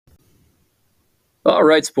All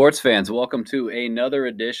right, sports fans, welcome to another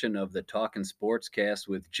edition of the Talking Sportscast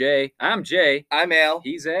with Jay. I'm Jay. I'm Al.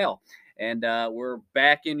 He's Al. And we're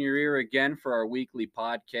back in your ear again for our weekly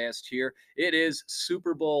podcast here. It is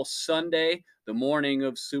Super Bowl Sunday, the morning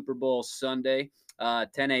of Super Bowl Sunday,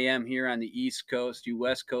 10 a.m. here on the East Coast. You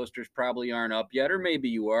West Coasters probably aren't up yet, or maybe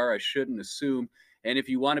you are. I shouldn't assume. And if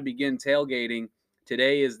you want to begin tailgating,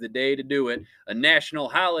 today is the day to do it. A national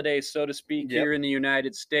holiday, so to speak, Yep. here in the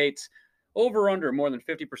United States. Over under more than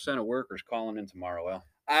 50% of workers calling in tomorrow, Al.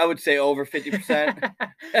 I would say over 50%.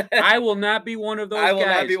 I will not be one of those I will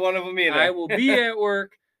guys. not be one of them either. I will be at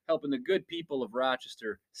work helping the good people of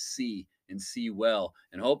Rochester see and see well.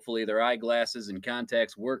 And hopefully their eyeglasses and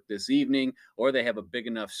contacts work this evening, or they have a big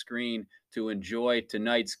enough screen to enjoy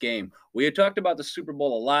tonight's game. We had talked about the Super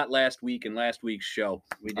Bowl a lot last week in last week's show.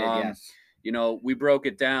 We did, yes. You know, we broke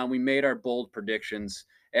it down. We made our bold predictions.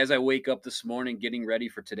 As I wake up this morning getting ready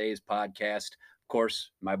for today's podcast, of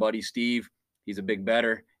course, my buddy Steve, he's a big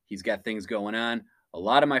bettor. He's got things going on. A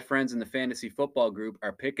lot of my friends in the fantasy football group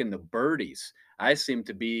are picking the birdies. I seem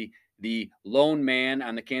to be the lone man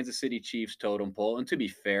on the Kansas City Chiefs totem pole. And to be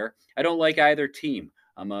fair, I don't like either team.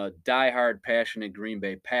 I'm a diehard, passionate Green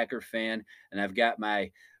Bay Packer fan, and I've got my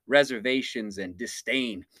reservations and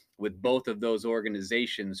disdain with both of those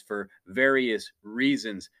organizations for various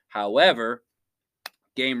reasons. However,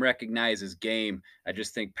 game recognizes game. I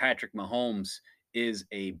just think Patrick Mahomes is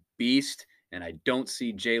a beast, and I don't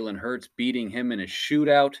see Jalen Hurts beating him in a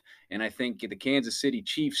shootout. And I think the Kansas City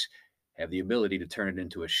Chiefs have the ability to turn it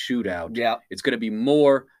into a shootout. Yeah. It's going to be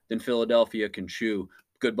more than Philadelphia can chew.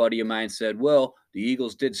 Good buddy of mine said, well, the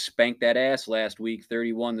Eagles did spank that ass last week,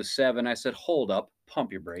 31-7. I said, hold up,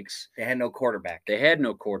 pump your brakes. They had no quarterback. They had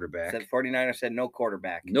no quarterback. Said 49ers said no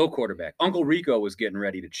quarterback. No quarterback. Uncle Rico was getting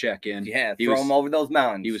ready to check in. Yeah, throw him over those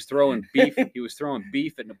mountains. He was throwing beef. He was throwing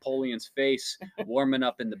beef at Napoleon's face, warming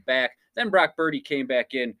up in the back. Then Brock Purdy came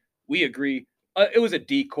back in. We agree. It was a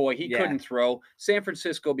decoy. He couldn't throw. San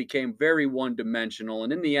Francisco became very one-dimensional.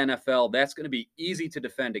 And in the NFL, that's going to be easy to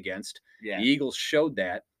defend against. Yeah. The Eagles showed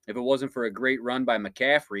that. If it wasn't for a great run by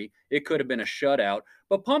McCaffrey, it could have been a shutout.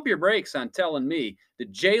 But pump your brakes on telling me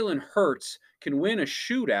that Jalen Hurts can win a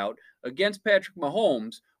shootout against Patrick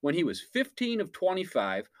Mahomes when he was 15 of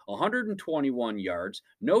 25, 121 yards,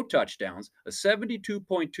 no touchdowns, a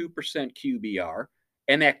 72.2% QBR,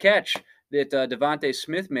 and that catch that Devontae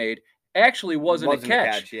Smith made actually wasn't a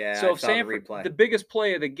catch. Yeah, so I saw Sanford, the biggest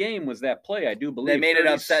play of the game was that play, I do believe. They made it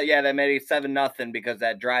upset. Yeah, they made it 7-0 because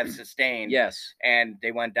that drive sustained. Yes. And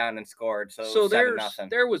they went down and scored. So 7-0.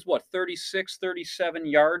 There was, 36, 37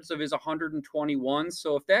 yards of his 121.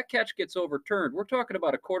 So if that catch gets overturned, we're talking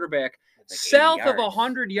about a quarterback south of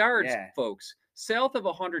 100 yards, folks. South of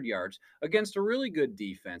 100 yards against a really good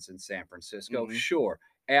defense in San Francisco. Mm-hmm. Sure,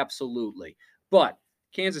 absolutely. But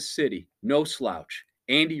Kansas City, no slouch.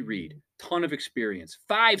 Andy Reid, ton of experience.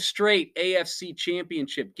 5 straight AFC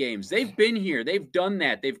championship games. They've been here. They've done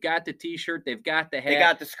that. They've got the T-shirt. They've got the hat. They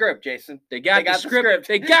got the script, Jason. They got the script.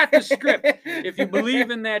 They got the script. If you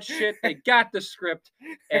believe in that shit, they got the script.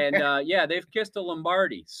 And, they've kissed a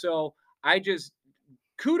Lombardi. So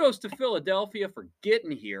kudos to Philadelphia for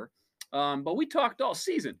getting here. But we talked all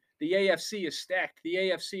season. The AFC is stacked. The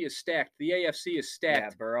AFC is stacked. The AFC is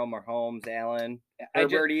stacked. Yeah, Burrow, Mahomes, Allen,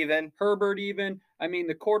 Herbert even. I mean,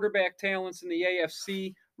 the quarterback talents in the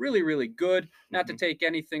AFC, really, really good. Not to take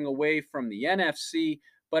anything away from the NFC,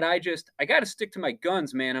 but I got to stick to my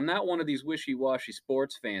guns, man. I'm not one of these wishy-washy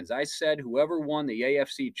sports fans. I said whoever won the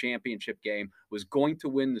AFC championship game was going to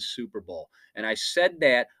win the Super Bowl. And I said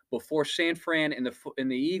that before San Fran and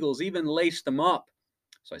the Eagles even laced them up.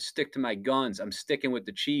 So I stick to my guns. I'm sticking with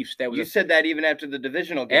the Chiefs. You said that even after the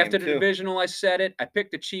divisional game. After the divisional, I said it. I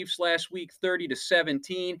picked the Chiefs last week,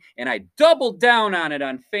 30-17, and I doubled down on it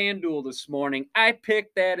on FanDuel this morning. I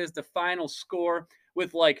picked that as the final score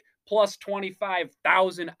with like plus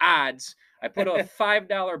 25,000 odds. I put a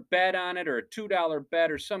 $5 bet on it or a $2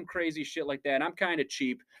 bet or some crazy shit like that. I'm kind of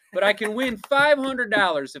cheap, but I can win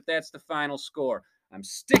 $500 if that's the final score. I'm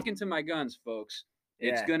sticking to my guns, folks.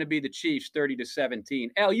 It's going to be the Chiefs, 30-17.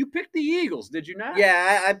 Al, you picked the Eagles, did you not?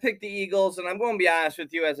 Yeah, I picked the Eagles, and I'm going to be honest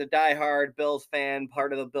with you. As a diehard Bills fan,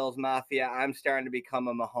 part of the Bills Mafia, I'm starting to become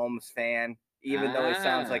a Mahomes fan, even though he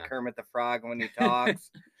sounds like Kermit the Frog when he talks.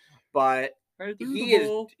 But he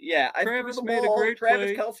is, Travis made a great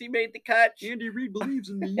Travis play. Kelce made the catch. Andy Reid believes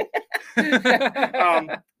in me.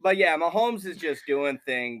 But yeah, Mahomes is just doing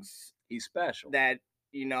things. He's special. That,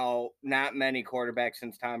 not many quarterbacks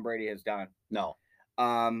since Tom Brady has done. No.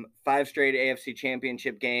 5 straight AFC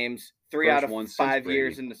championship games, three out of one since 5 Brady.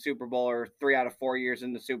 years in the Super Bowl, or 3 out of 4 years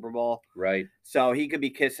in the Super Bowl. Right. So he could be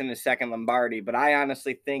kissing his second Lombardi. But I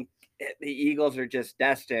honestly think the Eagles are just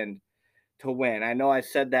destined to win. I know I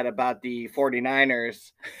said that about the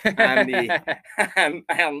 49ers on the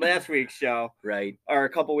on last week's show, right, or a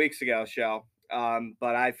couple weeks ago show.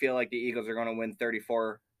 But I feel like the Eagles are going to win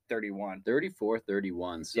 34-31.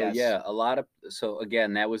 34-31. So Yes. yeah, so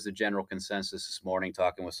again, that was the general consensus this morning,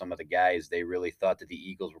 talking with some of the guys. They really thought that the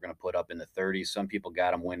Eagles were going to put up in the 30s. Some people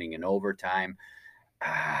got them winning in overtime.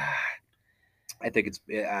 I think it's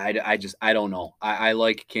I don't know. I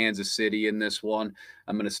like Kansas City in this one.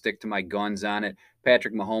 I'm going to stick to my guns on it.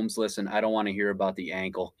 Patrick Mahomes, listen, I don't want to hear about the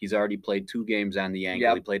ankle. He's already played 2 games on the ankle.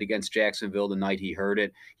 Yep. He played against Jacksonville the night he hurt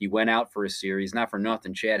it. He went out for a series. Not for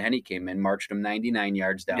nothing. Chad Henne came in, marched him 99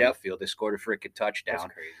 yards down the field. They scored a freaking touchdown.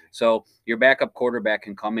 That's crazy. So your backup quarterback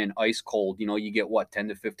can come in ice cold. You know, you get what, 10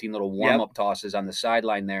 to 15 little warm-up tosses on the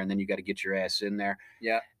sideline there, and then you got to get your ass in there.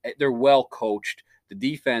 Yeah. They're well coached. The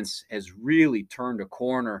defense has really turned a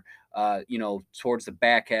corner, towards the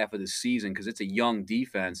back half of the season, because it's a young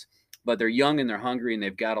defense. But they're young and they're hungry and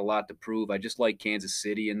they've got a lot to prove. I just like Kansas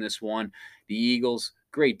City in this one. The Eagles,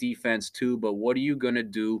 great defense too, but what are you going to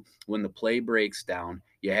do when the play breaks down?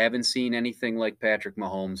 You haven't seen anything like Patrick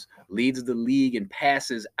Mahomes. Leads the league in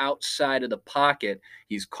passes outside of the pocket.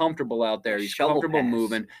 He's comfortable out there. He's comfortable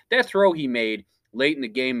moving. That throw he made late in the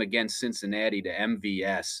game against Cincinnati to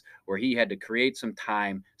MVS, where he had to create some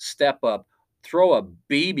time, step up, throw a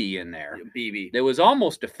BB in there. BB. That was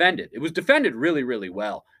almost defended. It was defended really, really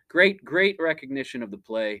well. Great recognition of the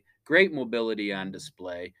play, great mobility on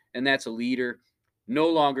display, and that's a leader. No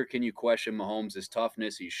longer can you question Mahomes'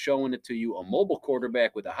 toughness. He's showing it to you. A mobile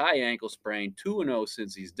quarterback with a high ankle sprain, 2-0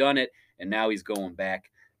 since he's done it, and now he's going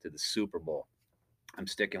back to the Super Bowl. I'm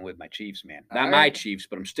sticking with my Chiefs, man. Not my Chiefs,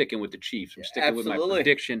 but I'm sticking with the Chiefs. I'm sticking with my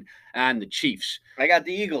prediction on the Chiefs. I got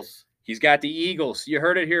the Eagles. He's got the Eagles. You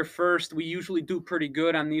heard it here first. We usually do pretty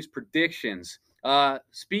good on these predictions.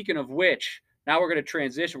 Speaking of which, now we're going to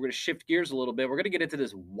transition. We're going to shift gears a little bit. We're going to get into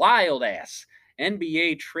this wild-ass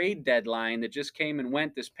NBA trade deadline that just came and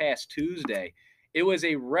went this past Tuesday. It was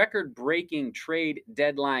a record-breaking trade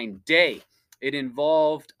deadline day. It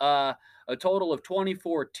involved a total of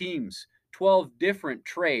 24 teams, 12 different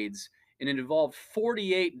trades, and it involved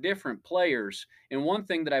 48 different players. And one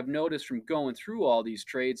thing that I've noticed from going through all these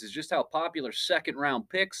trades is just how popular second-round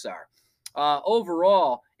picks are.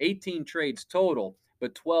 Overall, 18 trades total,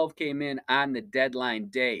 but 12 came in on the deadline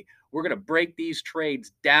day. We're going to break these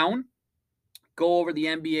trades down, go over the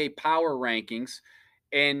NBA power rankings,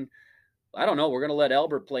 and I don't know, we're going to let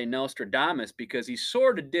Albert play Nostradamus because he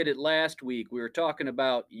sort of did it last week. We were talking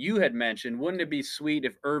about, you had mentioned, wouldn't it be sweet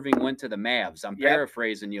if Irving went to the Mavs? I'm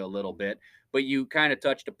paraphrasing you a little bit, but you kind of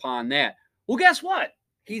touched upon that. Well, guess what?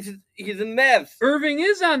 He's in the Mavs. Irving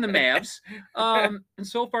is on the Mavs. And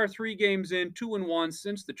so far, 3 games in, 2-1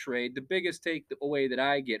 since the trade. The biggest takeaway that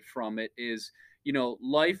I get from it is,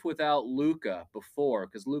 life without Luka before,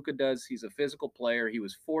 because Luka he's a physical player. He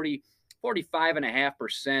was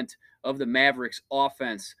 45.5% of the Mavericks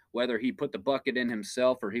offense, whether he put the bucket in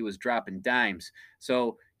himself or he was dropping dimes.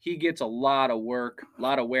 So he gets a lot of work, a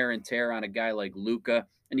lot of wear and tear on a guy like Luka,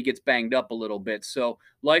 and he gets banged up a little bit. So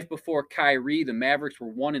life before Kyrie, the Mavericks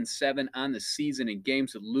were 1-7 on the season in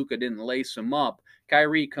games that Luka didn't lace him up.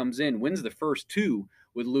 Kyrie comes in, wins the first 2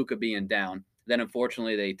 with Luka being down. Then,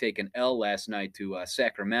 unfortunately, they take an L last night to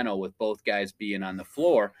Sacramento with both guys being on the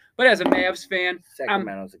floor. But as a Mavs fan,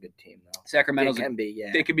 Sacramento's a good team, though.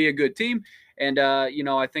 They can be a good team. And,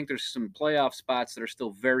 I think there's some playoff spots that are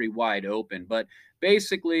still very wide open. But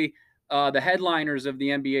basically, the headliners of the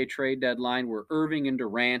NBA trade deadline were Irving and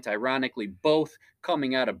Durant, ironically, both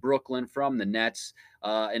coming out of Brooklyn from the Nets.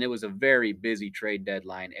 And it was a very busy trade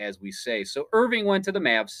deadline, as we say. So Irving went to the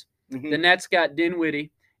Mavs. Mm-hmm. The Nets got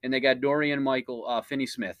Dinwiddie, and they got Dorian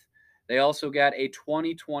Finney-Smith. They also got a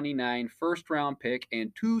 2029 first-round pick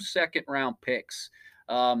and 2 second-round picks.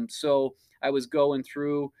 So I was going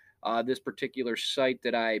through this particular site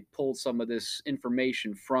that I pulled some of this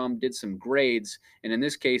information from, did some grades, and in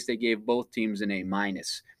this case, they gave both teams an A-,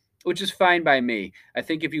 which is fine by me. I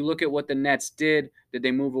think if you look at what the Nets did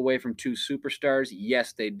they move away from 2 superstars?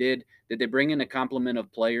 Yes, they did. Did they bring in a complement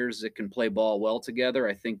of players that can play ball well together?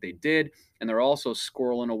 I think they did. And they're also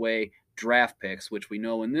squirreling away draft picks, which we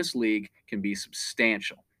know in this league can be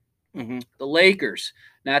substantial. Mm-hmm. The Lakers,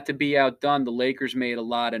 not to be outdone, the Lakers made a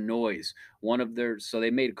lot of noise. So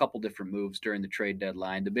they made a couple different moves during the trade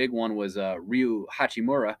deadline. The big one was Ryu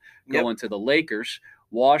Hachimura going to the Lakers.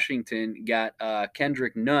 Washington got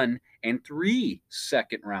Kendrick Nunn and 3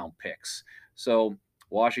 second-round picks. So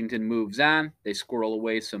Washington moves on. They squirrel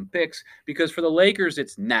away some picks because for the Lakers,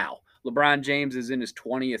 it's now. LeBron James is in his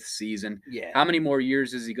 20th season. Yeah. How many more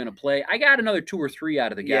years is he going to play? I got another 2 or 3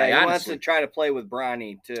 out of the guy, he honestly. wants to try to play with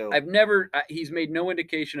Bronny, too. He's made no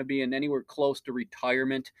indication of being anywhere close to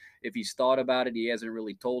retirement. If he's thought about it, he hasn't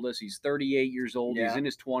really told us. He's 38 years old. Yeah. He's in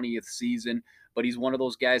his 20th season, but he's one of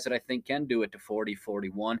those guys that I think can do it to 40,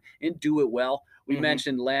 41 and do it well. We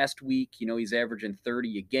mentioned last week, he's averaging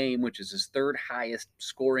 30 a game, which is his third highest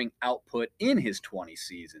scoring output in his 20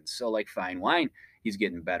 seasons. So like fine wine, he's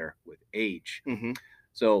getting better with age.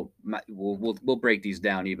 So we'll break these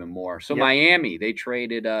down even more. So Miami, they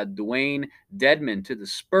traded Dwayne Dedmon to the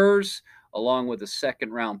Spurs along with a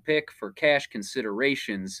second-round pick for cash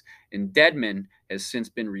considerations, and Dedmon has since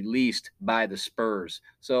been released by the Spurs.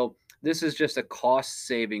 So this is just a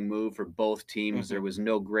cost-saving move for both teams. There was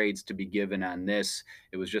no grades to be given on this.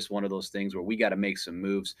 It was just one of those things where we got to make some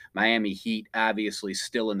moves. Miami Heat, obviously,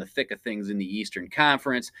 still in the thick of things in the Eastern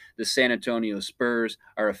Conference. The San Antonio Spurs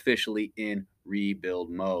are officially in rebuild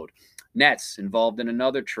mode. Nets involved in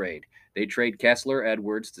another trade. They trade Kessler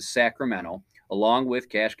Edwards to Sacramento, along with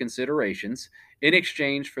cash considerations, in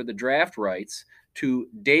exchange for the draft rights to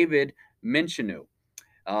David Minchinu.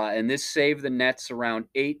 And this saved the Nets around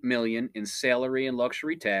 $8 million in salary and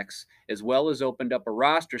luxury tax, as well as opened up a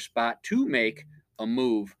roster spot to make a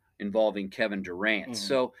move involving Kevin Durant.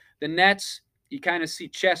 So the Nets, you kind of see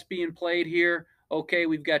chess being played here. Okay,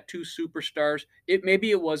 we've got two superstars.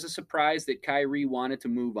 Maybe it was a surprise that Kyrie wanted to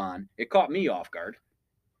move on. It caught me off guard.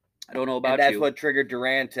 I don't know about you. And that's what triggered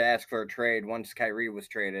Durant to ask for a trade once Kyrie was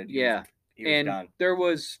traded. He was done. There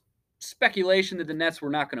was speculation that the Nets were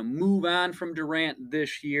not going to move on from Durant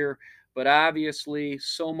this year, but obviously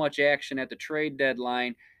so much action at the trade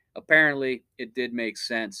deadline. Apparently, it did make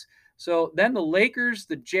sense. So then the Lakers,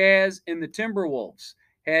 the Jazz, and the Timberwolves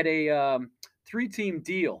had a 3-team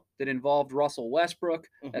deal that involved Russell Westbrook.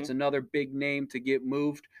 That's another big name to get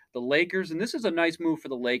moved. The Lakers, and this is a nice move for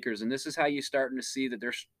the Lakers, and this is how you're starting to see that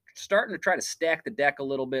they're starting to try to stack the deck a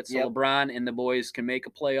little bit so LeBron and the boys can make a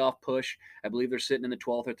playoff push. I believe they're sitting in the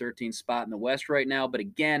 12th or 13th spot in the West right now, but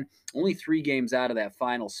again, only 3 games out of that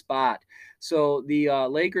final spot. So the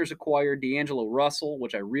Lakers acquired D'Angelo Russell,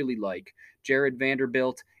 which I really like, Jared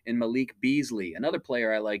Vanderbilt, and Malik Beasley. Another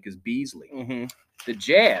player I like is Beasley. The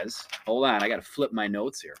Jazz, hold on, I got to flip my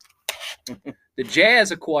notes here. The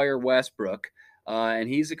Jazz acquire Westbrook, and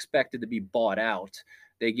he's expected to be bought out.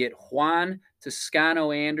 They get Juan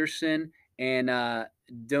Toscano Anderson and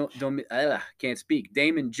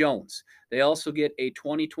Damon Jones. They also get a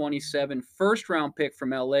 2027 first-round pick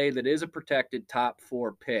from LA that is a protected top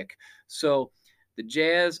 4 pick. So the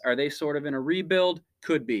Jazz, are they sort of in a rebuild?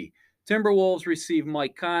 Could be. Timberwolves receive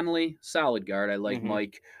Mike Conley, solid guard. I like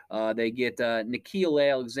Mike. They get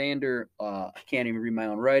Nickeil Alexander, I can't even read my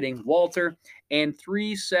own writing, Walter, and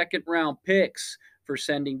 3 second-round picks for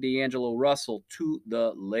sending D'Angelo Russell to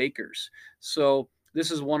the Lakers. So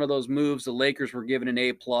this is one of those moves. The Lakers were given an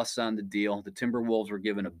A+ on the deal. The Timberwolves were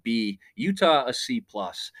given a B. Utah a C+.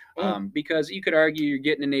 Because you could argue you're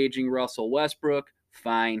getting an aging Russell Westbrook.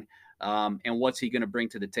 Fine. And what's he going to bring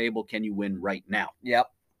to the table? Can you win right now?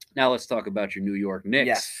 Now let's talk about your New York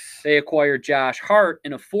Knicks. They acquired Josh Hart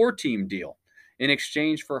in a 4-team deal. In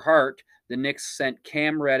exchange for Hart, the Knicks sent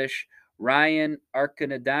Cam Reddish, Ryan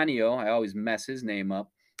Arcanadonio, I always mess his name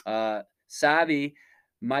up, Savi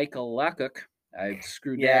Michalakuk, I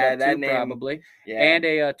screwed that up too, probably, and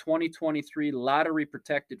a 2023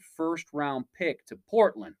 lottery-protected first-round pick to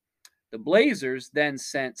Portland. The Blazers then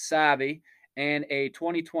sent Savi and a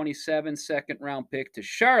 2027 second-round pick to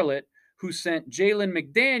Charlotte, who sent Jalen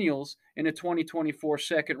McDaniels and a 2024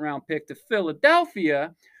 second-round pick to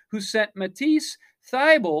Philadelphia, who sent Matisse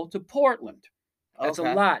Thybulle to Portland. That's a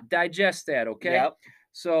lot. Digest that, okay?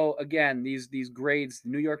 So, again, these grades, the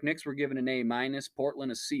New York Knicks were given an A-,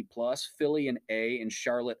 Portland a C+, Philly an A, and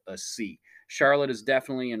Charlotte a C. Charlotte is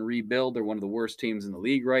definitely in rebuild. They're one of the worst teams in the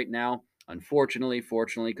league right now. Unfortunately,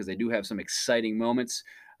 fortunately, because they do have some exciting moments,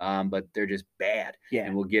 but they're just bad.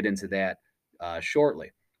 And we'll get into that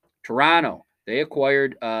shortly. Toronto, they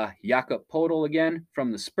acquired Jakob Poeltl again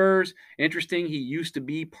from the Spurs. Interesting, he used to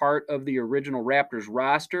be part of the original Raptors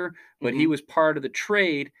roster, but he was part of the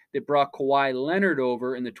trade that brought Kawhi Leonard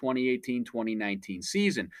over in the 2018-2019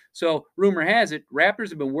 season. So rumor has it, Raptors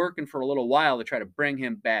have been working for a little while to try to bring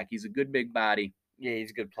him back. He's a good big body. Yeah,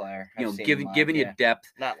 he's a good player. Giving you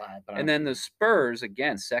depth. Not live, but and then the Spurs,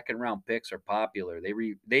 again, second-round picks are popular.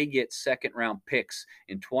 They get second-round picks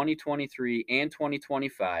in 2023 and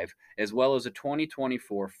 2025, as well as a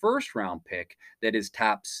 2024 first-round pick that is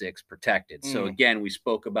top 6 protected. So, again, we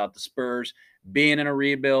spoke about the Spurs being in a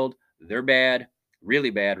rebuild. They're bad. really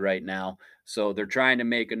bad right now. So they're trying to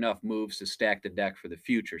make enough moves to stack the deck for the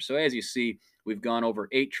future. So as you see, we've gone over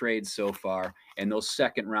 8 trades so far, and those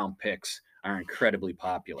second round picks are incredibly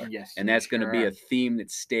popular. Yes, And that's going to be a theme that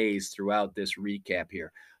stays throughout this recap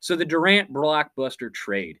here. So the Durant blockbuster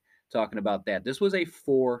trade, talking about that. This was a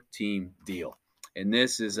 4-team deal. And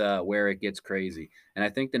this is where it gets crazy. And I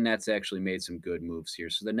think the Nets actually made some good moves here.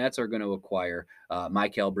 So the Nets are going to acquire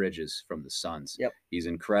Mikal Bridges from the Suns. Yep. He's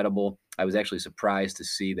incredible. I was actually surprised to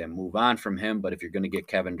see them move on from him. But if you're going to get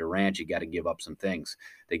Kevin Durant, you got to give up some things.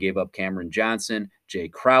 They gave up Cameron Johnson, Jay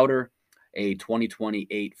Crowder, a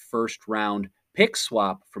 2028 first-round pick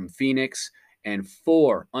swap from Phoenix, and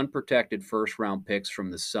 4 unprotected first-round picks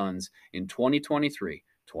from the Suns in 2023,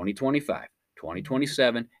 2025,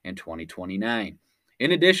 2027, and 2029.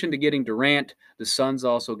 In addition to getting Durant, the Suns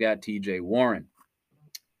also got TJ Warren.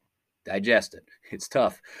 Digest it. It's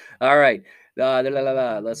tough. All right.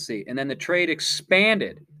 Let's see. And then the trade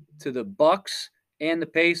expanded to the Bucks and the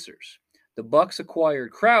Pacers. The Bucks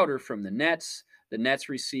acquired Crowder from the Nets. The Nets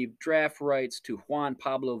received draft rights to Juan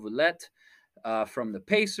Pablo Villette from the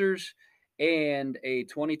Pacers and a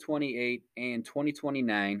 2028 and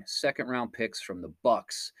 2029 second-round picks from the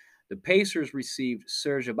Bucks. The Pacers received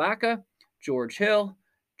Serge Ibaka, George Hill,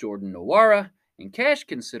 Jordan Nwora, and cash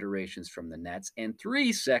considerations from the Nets, and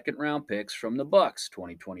 3 second-round picks from the Bucks,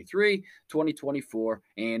 2023, 2024,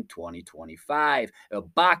 and 2025.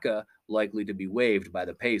 Ibaka likely to be waived by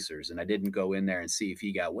the Pacers, and I didn't go in there and see if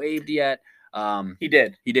he got waived yet. He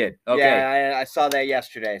did. He did. Okay. Yeah, I saw that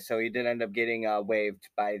yesterday. So he did end up getting waived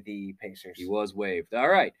by the Pacers. He was waived. All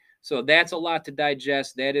right. So that's a lot to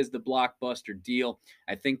digest. That is the blockbuster deal.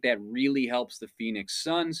 I think that really helps the Phoenix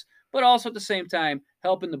Suns, but also at the same time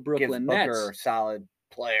helping the Brooklyn Gives Booker Nets. A solid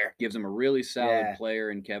player. Gives him a really solid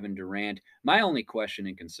player in Kevin Durant. My only question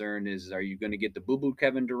and concern is, are you going to get the boo-boo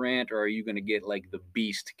Kevin Durant, or are you going to get like the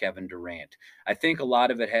beast Kevin Durant? I think a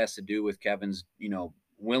lot of it has to do with Kevin's,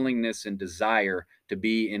 willingness and desire to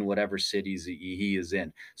be in whatever cities he is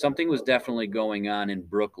in. Something was definitely going on in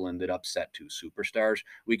Brooklyn that upset 2 superstars.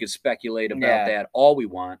 We could speculate about that all we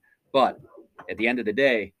want, but at the end of the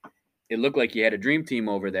day, it looked like you had a dream team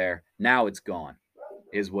over there. Now it's gone,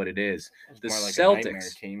 is what it is. It's the more like Celtics, a nightmare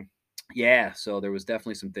team. Yeah, so there was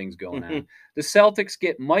definitely some things going on. The Celtics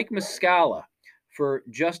get Mike Muscala for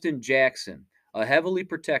Justin Jackson, a heavily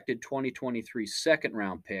protected 2023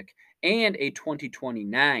 second-round pick, and a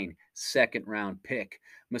 2029 second-round pick.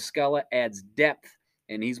 Muscala adds depth,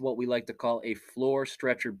 and he's what we like to call a floor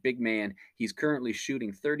stretcher big man. He's currently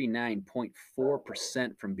shooting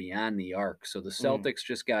 39.4% from beyond the arc. So the Celtics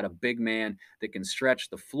just got a big man that can stretch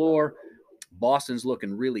the floor. Boston's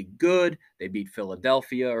looking really good. They beat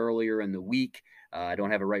Philadelphia earlier in the week. I don't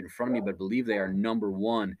have it right in front of me, but I believe they are number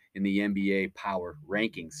 1 in the NBA power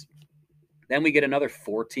rankings. Then we get another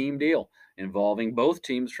 4-team deal involving both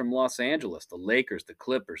teams from Los Angeles, the Lakers, the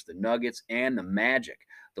Clippers, the Nuggets, and the Magic.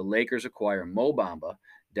 The Lakers acquire Mo Bamba,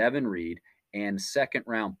 Devin Reed, and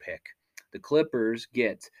second-round pick. The Clippers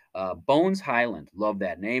get Bones Highland, love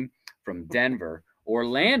that name, from Denver.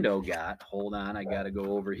 Orlando got, hold on, I got to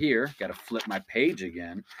go over here. Got to flip my page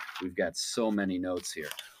again. We've got so many notes here.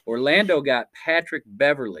 Orlando got Patrick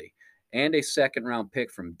Beverley and a second-round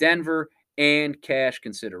pick from Denver and cash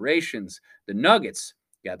considerations. The Nuggets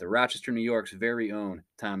got the Rochester, New York's very own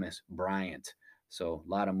Thomas Bryant. So a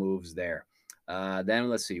lot of moves there. Then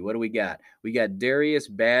let's see, what do we got? We got Darius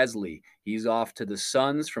Bazley. He's off to the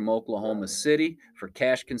Suns from Oklahoma City for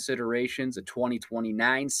cash considerations, a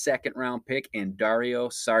 2029 second-round pick, and Dario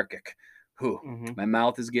Saric. My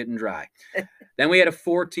mouth is getting dry. Then we had a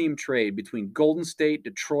 4-team trade between Golden State,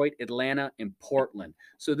 Detroit, Atlanta, and Portland.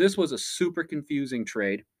 So this was a super confusing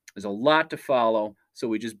trade. There's a lot to follow, so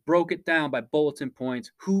we just broke it down by bulletin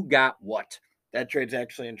points. Who got what? That trade's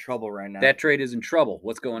actually in trouble right now. That trade is in trouble.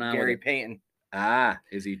 What's going on Gary with it? Payton.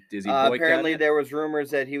 Is he apparently there was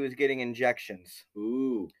rumors that he was getting injections.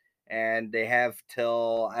 Ooh. And they have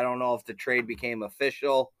till, I don't know if the trade became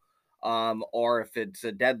official or if it's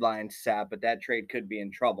a deadline set, but that trade could be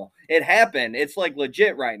in trouble. It happened. It's like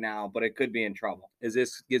legit right now, but it could be in trouble. Does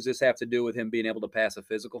this have to do with him being able to pass a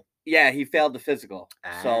physical? Yeah, he failed the physical.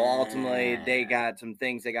 So ultimately they got some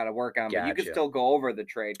things they got to work on, but you can still go over the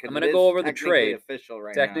trade. I'm going to go over the trade. Official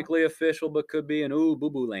right technically official, but could be an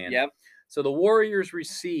boo-boo land. Yep. So the Warriors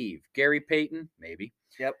receive Gary Payton, maybe.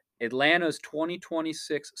 Yep. Atlanta's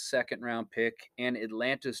 2026 second-round pick and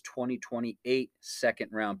Atlanta's 2028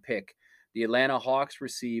 second-round pick. The Atlanta Hawks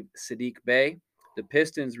receive Sadiq Bey. The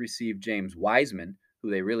Pistons receive James Wiseman,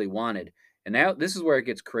 who they really wanted, And now this is where it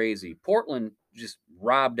gets crazy. Portland just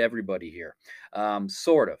robbed everybody here,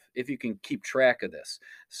 sort of, if you can keep track of this.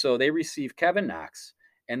 So they receive Kevin Knox,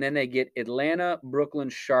 and then they get Atlanta, Brooklyn,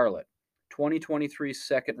 Charlotte, 2023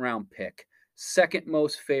 second round pick, second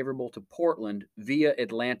most favorable to Portland via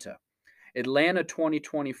Atlanta. Atlanta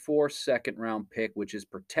 2024 second round pick, which is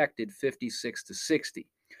protected 56 to 60.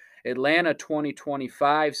 Atlanta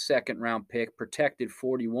 2025 second round pick protected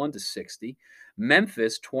 41 to 60.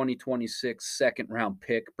 Memphis 2026 second round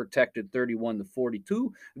pick protected 31 to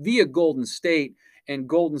 42 via Golden State, and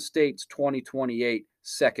Golden State's 2028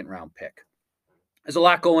 second round pick. There's a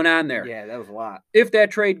lot going on there. Yeah, that was a lot. If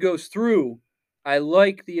that trade goes through, I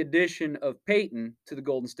like the addition of Peyton to the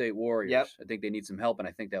Golden State Warriors. Yep. I think they need some help, and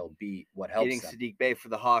I think that will be what helps Getting them. Sadiq Bey for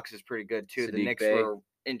the Hawks is pretty good too. Sadiq The Knicks Bey were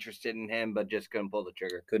interested in him, but just couldn't pull the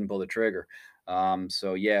trigger. Couldn't pull the trigger.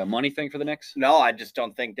 So yeah, money thing for the Knicks? No, I just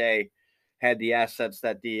don't think they had the assets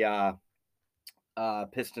that the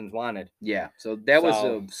Pistons wanted. Yeah, so that was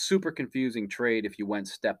a super confusing trade if you went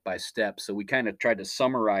step by step. So we kind of tried to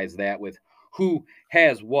summarize that with who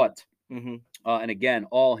has what. Mm-hmm. And again,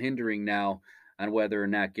 all hindering now on whether or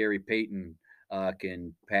not Gary Payton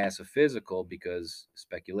can pass a physical, because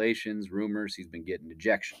speculations, rumors, he's been getting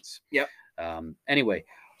ejections. Yep. Anyway,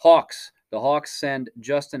 Hawks. The Hawks send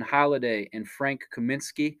Justin Holiday and Frank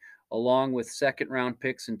Kaminsky, along with second-round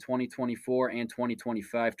picks in 2024 and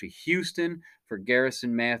 2025, to Houston for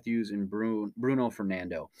Garrison Matthews and Bruno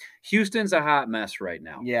Fernando. Houston's a hot mess right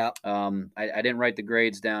now. Yeah. I didn't write the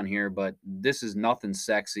grades down here, but this is nothing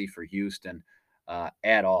sexy for Houston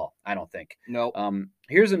at all, I don't think. Nope.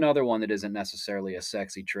 Here's another one that isn't necessarily a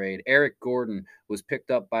sexy trade. Eric Gordon was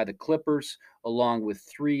picked up by the Clippers along with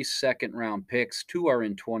 3 second-round picks. 2 are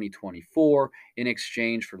in 2024 in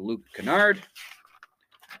exchange for Luke Kennard.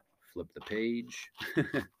 Flip the page.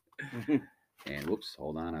 And whoops,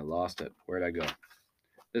 hold on, I lost it. Where'd I go?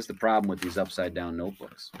 This is the problem with these upside down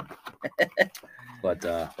notebooks. But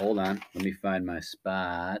hold on, let me find my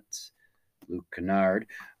spot. Luke Kennard.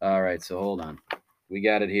 All right, so hold on. We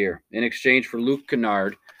got it here. In exchange for Luke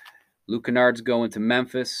Kennard, Luke Kennard's going to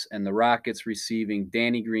Memphis, and the Rockets receiving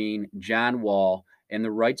Danny Green, John Wall, and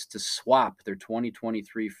the rights to swap their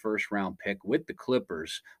 2023 first-round pick with the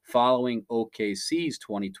Clippers following OKC's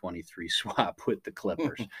 2023 swap with the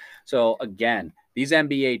Clippers. So, again, these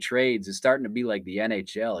NBA trades is starting to be like the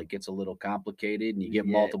NHL. It gets a little complicated, and you get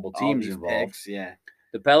multiple teams involved. Picks, yeah.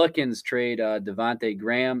 The Pelicans trade Devontae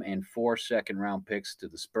Graham and 4 second-round picks to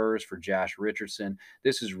the Spurs for Josh Richardson.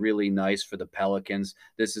 This is really nice for the Pelicans.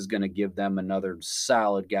 This is going to give them another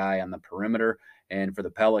solid guy on the perimeter. And for the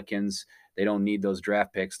Pelicans, they don't need those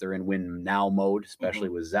draft picks. They're in win-now mode, especially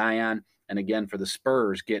with Zion. And again, for the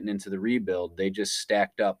Spurs getting into the rebuild, they just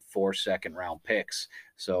stacked up 4 second-round picks.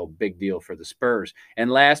 So big deal for the Spurs.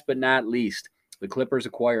 And last but not least, the Clippers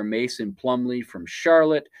acquire Mason Plumlee from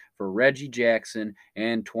Charlotte for Reggie Jackson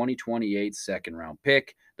and 2028 second-round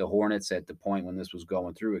pick. The Hornets, at the point when this was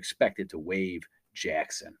going through, expected to waive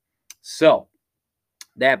Jackson. So,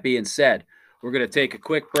 that being said, we're going to take a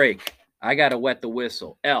quick break. I got to wet the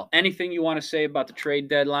whistle. Elle, anything you want to say about the trade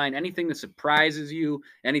deadline? Anything that surprises you?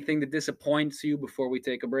 Anything that disappoints you before we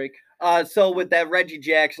take a break? So with that Reggie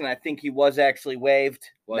Jackson, I think he was actually waived.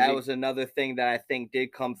 That was another thing that I think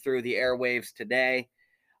did come through the airwaves today.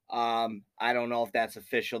 I don't know if that's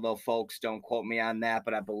official, though, folks. Don't quote me on that,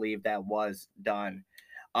 but I believe that was done.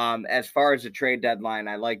 As far as the trade deadline,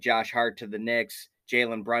 I like Josh Hart to the Knicks.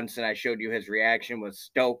 Jalen Brunson, I showed you his reaction, was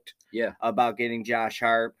stoked about getting Josh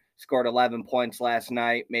Hart. Scored 11 points last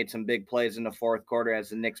night, made some big plays in the fourth quarter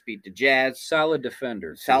as the Knicks beat the Jazz. Solid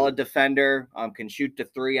defender. Can shoot to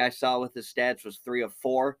 3, I saw with his stats, was 3 of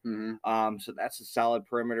 4. Mm-hmm. So that's a solid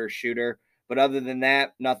perimeter shooter. But other than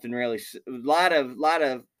that, nothing really. A lot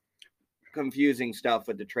of confusing stuff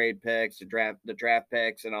with the trade picks, the draft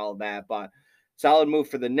picks, and all of that. But solid move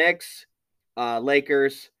for the Knicks,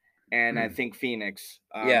 Lakers, and I think Phoenix.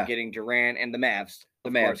 Getting Durant and the Mavs. The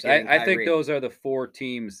Mavs. I think those are the 4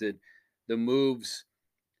 teams that the moves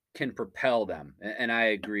can propel them. And I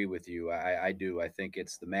agree with you. I do. I think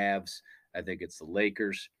it's the Mavs. I think it's the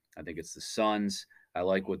Lakers. I think it's the Suns. I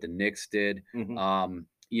like what the Knicks did. Mm-hmm.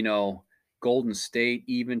 Golden State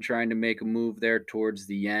even trying to make a move there towards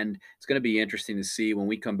the end. It's going to be interesting to see when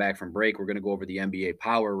we come back from break. We're going to go over the NBA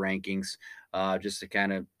power rankings just to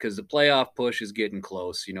kind of, because the playoff push is getting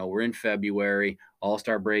close. We're in February.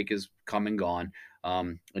 All-Star break is come and gone.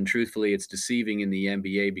 And truthfully, it's deceiving in the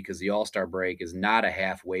NBA because the All-Star break is not a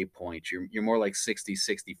halfway point. You're more like 60,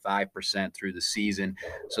 65% through the season.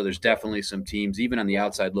 So there's definitely some teams, even on the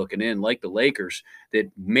outside looking in, like the Lakers, that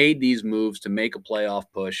made these moves to make a playoff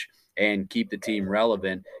push and keep the team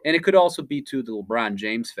relevant. And it could also be to the LeBron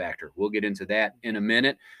James factor. We'll get into that in a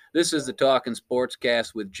minute. This is the Talking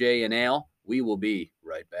Sportscast with Jay and Al. We will be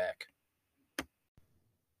right back.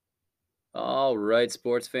 All right,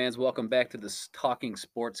 sports fans, welcome back to this Talking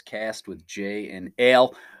Sportscast with Jay and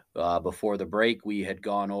Al. Before the break, we had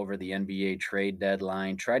gone over the NBA trade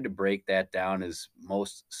deadline, tried to break that down as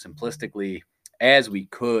most simplistically as we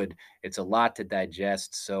could. It's a lot to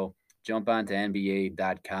digest, so jump onto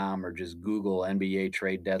NBA.com or just Google NBA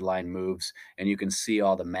trade deadline moves, and you can see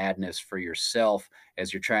all the madness for yourself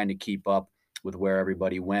as you're trying to keep up with where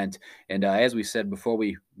everybody went. And as we said before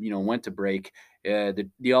we went to break,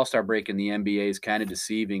 the All-Star break in the NBA is kind of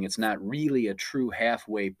deceiving. It's not really a true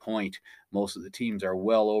halfway point. Most of the teams are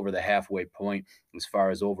well over the halfway point as far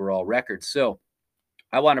as overall records. So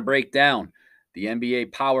I want to break down the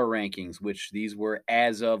NBA power rankings, which these were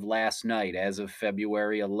as of last night, as of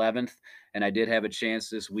February 11th. And I did have a chance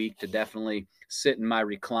this week to definitely sit in my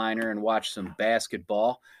recliner and watch some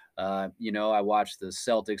basketball. I watched the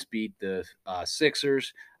Celtics beat the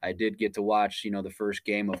Sixers. I did get to watch, the first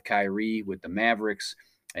game of Kyrie with the Mavericks.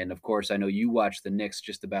 And of course, I know you watch the Knicks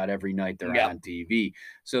just about every night they're on TV.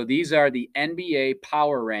 So these are the NBA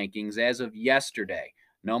power rankings as of yesterday.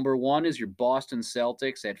 Number one is your Boston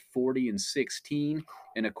Celtics at 40-16.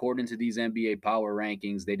 And according to these NBA power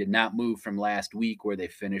rankings, they did not move from last week where they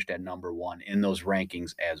finished at number one in those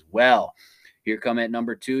rankings as well. Here come at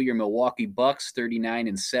number two, your Milwaukee Bucks,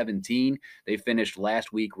 39-17. They finished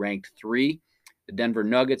last week ranked 3. The Denver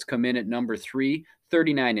Nuggets come in at number 3,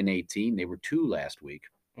 39-18. They were 2 last week.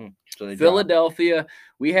 So Philadelphia,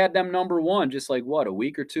 we had them number 1 just like a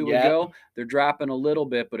week or two ago. They're dropping a little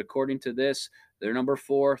bit, but according to this, they're number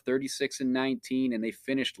 4, 36-19, and they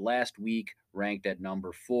finished last week ranked at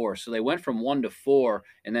number 4. So they went from 1 to 4,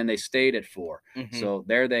 and then they stayed at 4. So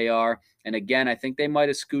there they are. And again, I think they might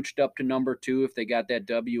have scooched up to number 2 if they got that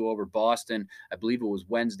W over Boston. I believe it was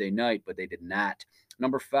Wednesday night, but they did not.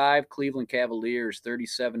 Number 5, Cleveland Cavaliers,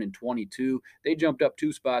 37-22. They jumped up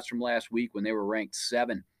 2 spots from last week when they were ranked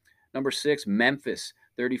 7. Number 6, Memphis,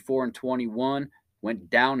 34-21. Went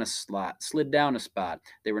down a slot, slid down a spot.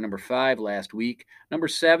 They were number 5 last week. Number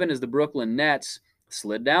 7 is the Brooklyn Nets,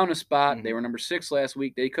 slid down a spot. They were number 6 last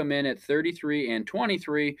week. They come in at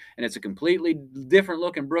 33-23, and it's a completely different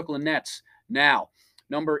looking Brooklyn Nets now.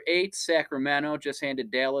 Number 8, Sacramento, just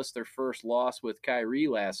handed Dallas their first loss with Kyrie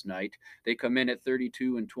last night. They come in at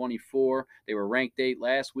 32-24. They were ranked 8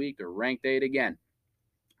 last week. They're ranked 8 again.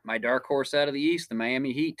 My dark horse out of the East, the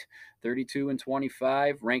Miami Heat,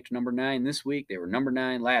 32-25, ranked number 9 this week. They were number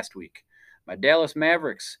 9 last week. My Dallas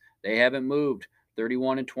Mavericks, they haven't moved,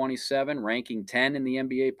 31-27, ranking 10 in the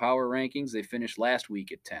NBA power rankings. They finished last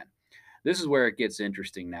week at 10. This is where it gets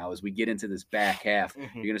interesting now as we get into this back half.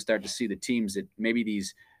 You're going to start to see the teams that maybe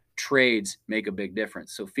these trades make a big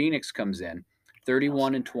difference. So Phoenix comes in,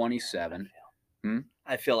 31-27.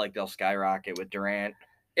 I feel like they'll skyrocket with Durant.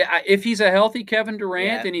 If he's a healthy Kevin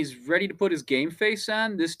Durant and he's ready to put his game face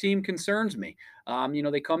on, this team concerns me.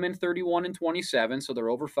 They come in 31-27, so they're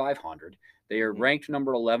over 500. They are ranked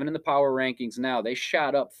number 11 in the power rankings now. They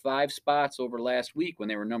shot up 5 spots over last week when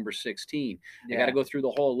they were number 16. I got to go through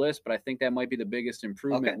the whole list, but I think that might be the biggest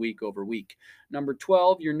improvement week over week. Number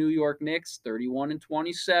 12, your New York Knicks,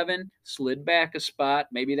 31-27, slid back a spot.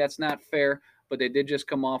 Maybe that's not fair, but they did just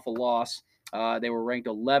come off a loss. They were ranked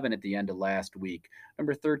 11 at the end of last week.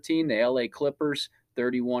 Number 13, the LA Clippers,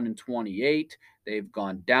 31-28. They've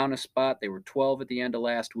gone down a spot. They were 12 at the end of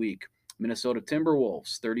last week. Minnesota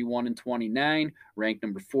Timberwolves, 31-29, ranked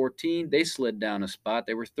number 14. They slid down a spot.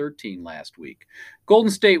 They were 13 last week.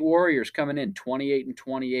 Golden State Warriors coming in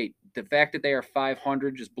 28-28. The fact that they are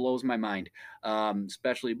 500 just blows my mind,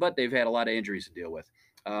 especially, but they've had a lot of injuries to deal with.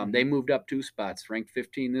 They moved up 2 spots, ranked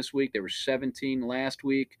 15 this week. They were 17 last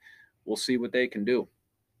week. We'll see what they can do.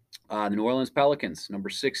 The New Orleans Pelicans, number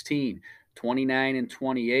 16,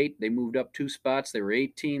 29-28. They moved up 2 spots. They were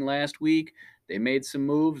 18 last week. They made some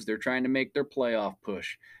moves. They're trying to make their playoff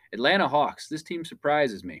push. Atlanta Hawks, this team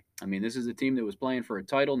surprises me. I mean, this is a team that was playing for a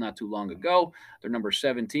title not too long ago. They're number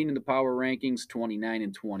 17 in the power rankings,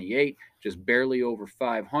 29-28, just barely over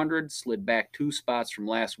 500, slid back 2 spots from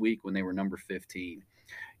last week when they were number 15.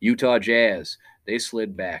 Utah Jazz, they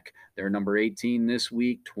slid back. They're number 18 this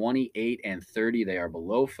week, 28-30. They are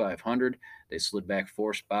below 500. They slid back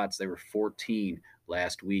 4 spots. They were 14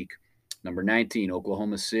 last week. Number 19,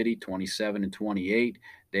 Oklahoma City, 27-28.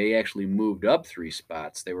 They actually moved up 3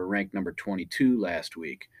 spots. They were ranked number 22 last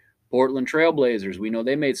week. Portland Trailblazers, we know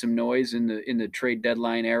they made some noise in the trade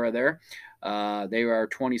deadline era there. They are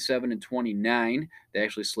 27-29. They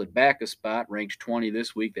actually slid back a spot, ranked 20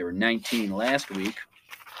 this week. They were 19 last week.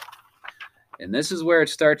 And this is where it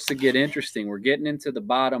starts to get interesting. We're getting into the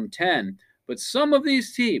bottom 10, but some of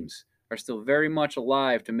these teams are still very much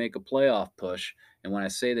alive to make a playoff push. And when I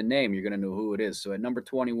say the name, you're going to know who it is. So at number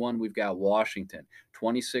 21, we've got Washington,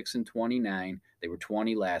 26 and 29. They were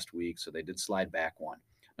 20 last week, so they did slide back one.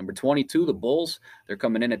 Number 22, the Bulls, they're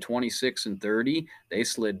coming in at 26 and 30. They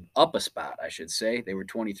slid up a spot, I should say. They were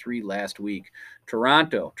 23 last week.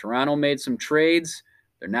 Toronto made some trades.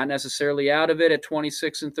 They're not necessarily out of it at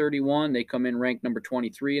 26 and 31. They come in ranked number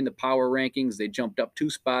 23 in the power rankings. They jumped up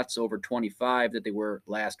 2 spots over 25 that they were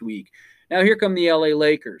last week. Now here come the LA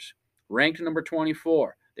Lakers, ranked number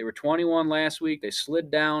 24. They were 21 last week. They slid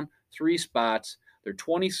down 3 spots. They're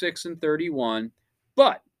 26 and 31,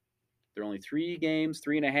 but they're only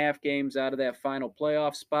 3.5 games out of that final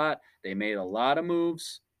playoff spot. They made a lot of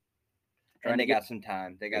moves. And they got some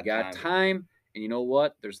time. They got time. And you know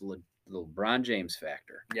what? There's the LeBron James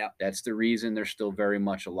factor. Yeah. That's the reason they're still very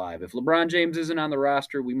much alive. If LeBron James isn't on the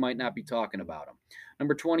roster, we might not be talking about him.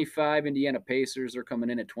 Number 25, Indiana Pacers. They're coming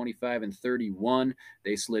in at 25 and 31.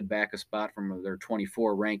 They slid back a spot from their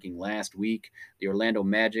 24 ranking last week. The Orlando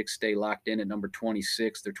Magic stay locked in at number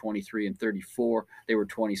 26. They're 23 and 34. They were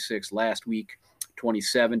 26 last week.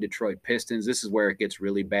 27, Detroit Pistons. This is where it gets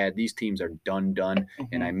really bad. These teams are done,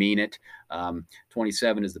 and I mean it.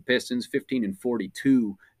 27 is the Pistons, 15 and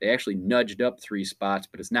 42. They actually nudged up 3 spots,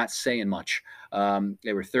 but it's not saying much.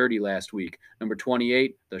 They were 30 last week. Number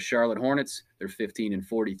 28, the Charlotte Hornets. They're 15 and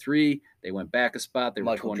 43. They went back a spot. They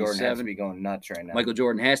were 27. Michael Jordan has to be going nuts right now. Michael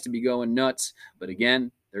Jordan has to be going nuts, but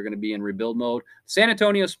again, they're going to be in rebuild mode. San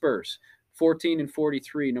Antonio Spurs. 14 and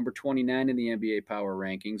 43, number 29 in the NBA power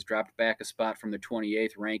rankings, dropped back a spot from the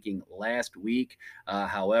 28th ranking last week.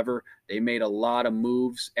 However, they made a lot of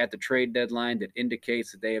moves at the trade deadline that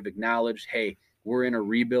indicates that they have acknowledged, hey, we're in a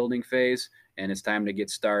rebuilding phase and it's time to get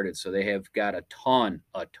started. So they have got a ton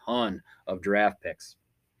of draft picks.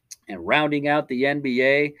 And rounding out the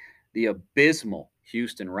NBA, the abysmal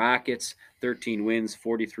Houston Rockets, 13 wins,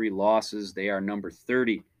 43 losses. They are number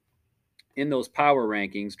 30 in those power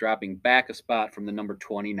rankings, dropping back a spot from the number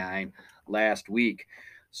 29 last week.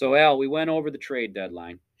 So, Al, we went over the trade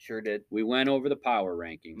deadline. Sure did. We went over the power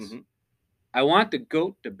rankings. Mm-hmm. I want the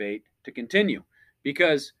GOAT debate to continue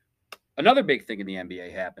because another big thing in the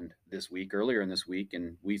NBA happened earlier in this week,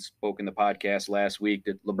 and we spoke in the podcast last week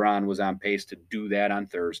that LeBron was on pace to do that on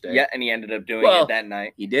Thursday. Yeah, and he ended up doing it that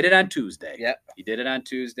night. He did it on Tuesday. Yep. He did it on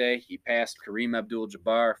Tuesday. He passed Kareem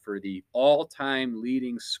Abdul-Jabbar for the all-time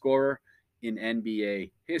leading scorer in NBA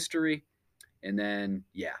history. And then,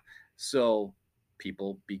 so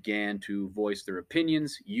people began to voice their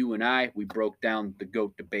opinions. You and I, we broke down the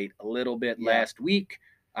GOAT debate a little bit last week.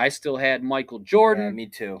 I still had Michael Jordan. Yeah, me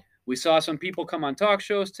too. We saw some people come on talk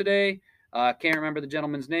shows today. Can't remember the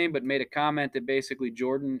gentleman's name, but made a comment that basically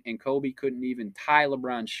Jordan and Kobe couldn't even tie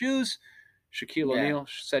LeBron's shoes. Shaquille O'Neal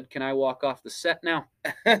said, "Can I walk off the set now?"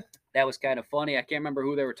 That was kind of funny. I can't remember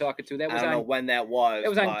who they were talking to. I don't know when that was. It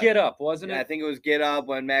was on Get Up, wasn't it? I think it was Get Up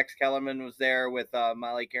when Max Kellerman was there with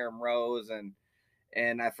Molly Karam Rose,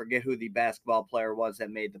 and I forget who the basketball player was that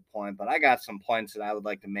made the point. But I got some points that I would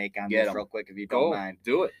like to make on this real quick, if you don't mind.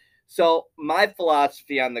 Do it. So my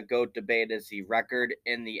philosophy on the GOAT debate is the record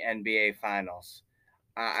in the NBA Finals.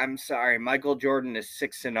 I'm sorry, Michael Jordan is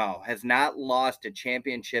 6-0, has not lost a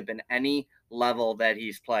championship in any level that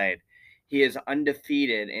he's played. He is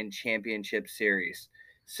undefeated in championship series.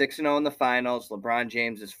 6-0 in the finals. LeBron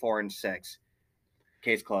James is 4-6.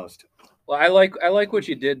 Case closed. Well, I like what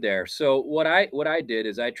you did there. So what I did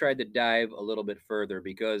is I tried to dive a little bit further,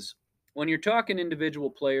 because when you're talking individual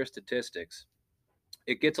player statistics,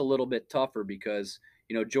 it gets a little bit tougher because,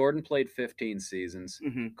 Jordan played 15 seasons.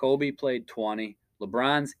 Mm-hmm. Kobe played 20.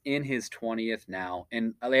 LeBron's in his 20th now.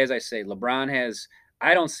 And as I say,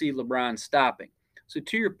 I don't see LeBron stopping. So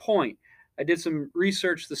to your point, I did some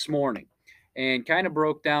research this morning and kind of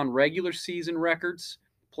broke down regular season records,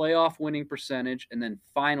 playoff winning percentage, and then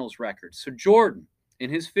finals records. So Jordan, in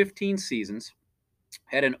his 15 seasons,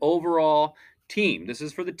 had an overall team, this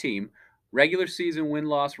is for the team, regular season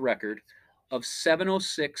win-loss record of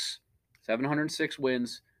 706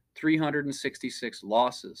 wins, 366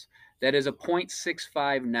 losses. That is a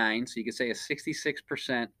 .659, so you could say a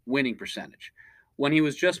 66% winning percentage. When he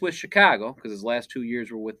was just with Chicago, because his last 2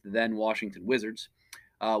 years were with the then Washington Wizards,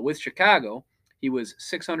 with Chicago, he was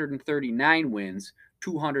 639 wins,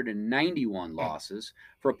 291 losses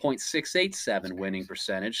for a .687 winning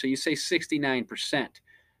percentage. So you say 69%.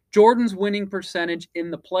 Jordan's winning percentage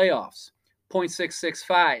in the playoffs,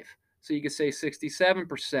 .665. So you could say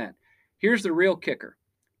 67%. Here's the real kicker.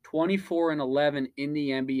 24-11 in the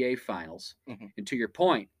NBA Finals. Mm-hmm. And to your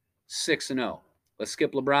point, 6-0. Let's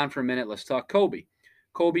skip LeBron for a minute. Let's talk Kobe.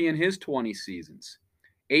 Kobe in his 20 seasons,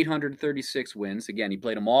 836 wins. Again, he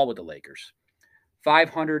played them all with the Lakers.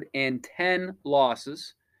 510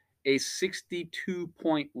 losses, a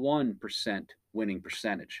 62.1% winning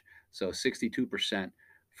percentage. So 62%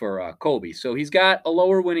 for Kobe. So he's got a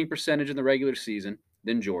lower winning percentage in the regular season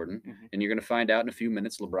than Jordan. And you're going to find out in a few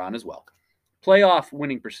minutes LeBron as well. Playoff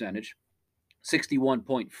winning percentage,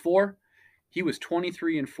 61.4. He was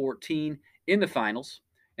 23-14 in the finals.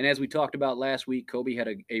 And as we talked about last week, Kobe had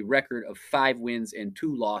a record of 5 wins and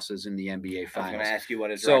 2 losses in the NBA Finals. I was going to ask you what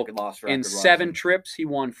his record was. In 7 trips, he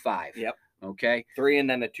won 5. Yep. Okay. 3 and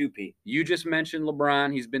then a 2-peat. You just mentioned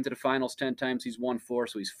LeBron. He's been to the finals 10 times. He's won 4,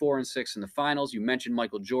 so he's 4-6 in the finals. You mentioned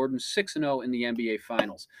Michael Jordan, 6-0 in the NBA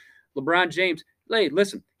Finals. LeBron James, hey,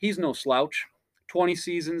 listen, he's no slouch. 20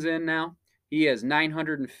 seasons in now. He has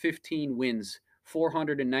 915 wins,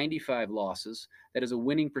 495 losses. That is a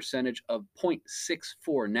winning percentage of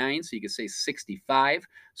 .649, so you could say 65.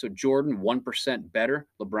 So Jordan, 1% better.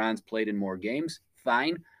 LeBron's played in more games.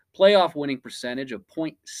 Fine. Playoff winning percentage of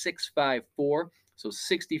 .654, so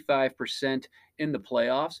 65% in the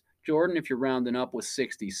playoffs. Jordan, if you're rounding up, was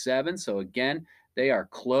 67. So again, they are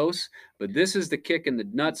close. But this is the kick in the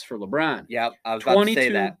nuts for LeBron. Yep, I was about to say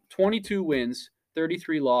that. 22 wins,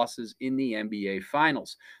 33 losses in the NBA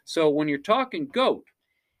Finals. So when you're talking GOAT,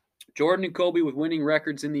 Jordan and Kobe with winning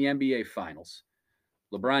records in the NBA Finals.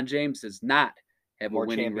 LeBron James does not have more a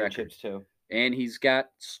winning record. Too. And he's got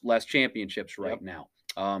less championships right now.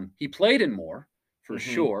 He played in more, for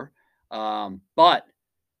sure. But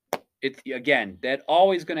it's again, that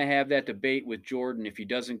always going to have that debate with Jordan if he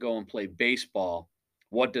doesn't go and play baseball.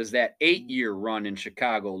 What does that 8-year run in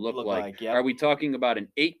Chicago look like? Yep. Are we talking about an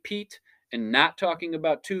 8-peat and not talking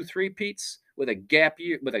about 2 3-peats with a gap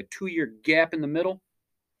year, with a 2-year gap in the middle?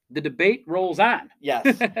 The debate rolls on.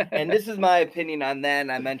 Yes. And this is my opinion on that.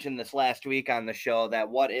 And I mentioned this last week on the show that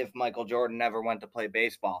what if Michael Jordan never went to play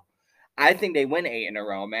baseball? I think they win 8 in a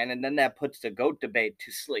row, man. And then that puts the GOAT debate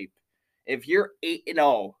to sleep. If you're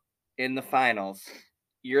 8-0 in the finals,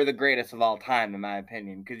 you're the greatest of all time, in my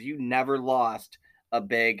opinion, because you never lost a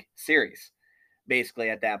big series. Basically,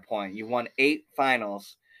 at that point, you won 8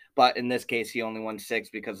 finals. But in this case, he only won 6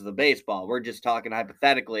 because of the baseball. We're just talking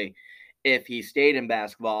hypothetically. If he stayed in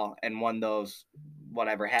basketball and won those,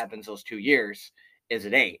 whatever happens those 2 years, is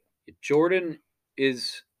it 8? Jordan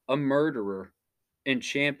is a murderer in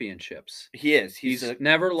championships. He is. He's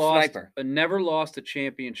never lost a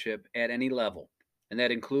championship at any level, and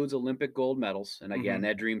that includes Olympic gold medals. And again,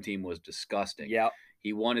 that dream team was disgusting. Yep.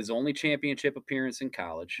 He won his only championship appearance in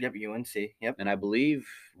college. Yep, UNC. Yep. And I believe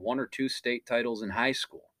 1 or 2 state titles in high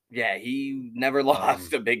school. Yeah, he never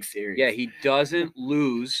lost a big series. Yeah, he doesn't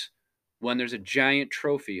lose when there's a giant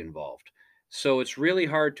trophy involved. So it's really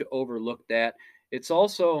hard to overlook that. It's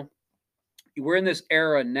also, we're in this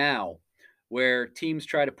era now where teams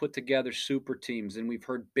try to put together super teams, and we've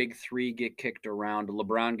heard Big 3 get kicked around.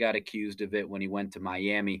 LeBron got accused of it when he went to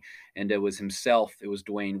Miami, and it was himself, it was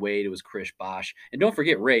Dwayne Wade, it was Chris Bosh. And don't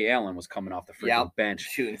forget, Ray Allen was coming off the freaking bench.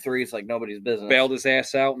 Shooting threes like nobody's business. Bailed his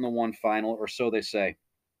ass out in the one final, or so they say.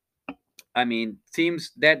 I mean,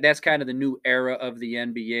 teams, that's kind of the new era of the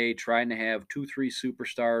NBA, trying to have 2-3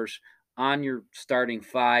 superstars on your starting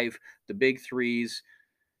 5, the big 3s.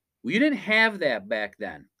 Well, you didn't have that back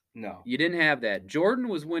then. No. You didn't have that. Jordan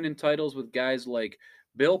was winning titles with guys like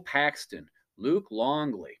Bill Paxton, Luke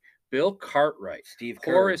Longley, Bill Cartwright, Steve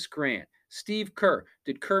Kerr, Horace Grant, Steve Kerr.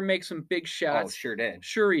 Did Kerr make some big shots? Oh, sure did.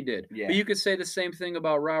 Sure he did. Yeah. But you could say the same thing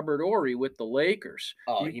about Robert Horry with the Lakers.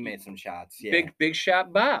 Oh, he made some shots. Yeah. Big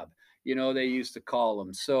shot Bob. You know, they used to call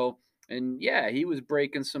him. So, and yeah, he was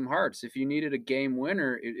breaking some hearts. If you needed a game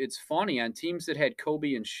winner, it's funny. On teams that had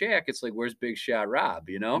Kobe and Shaq, it's like, where's Big Shot Rob,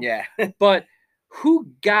 you know? Yeah. But who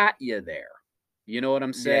got you there? You know what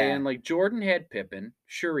I'm saying? Yeah. Like, Jordan had Pippen.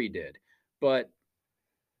 Sure he did. But,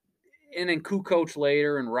 and then Kukoc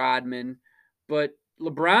later and Rodman. But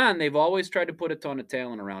LeBron, they've always tried to put a ton of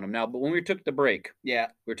talent around him. Now, but when we took the break, we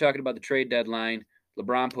were talking about the trade deadline.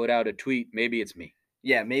 LeBron put out a tweet, maybe it's me.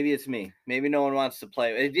 Yeah, maybe it's me. Maybe no one wants to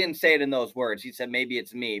play. He didn't say it in those words. He said maybe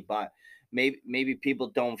it's me, but maybe people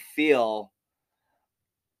don't feel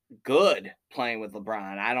good playing with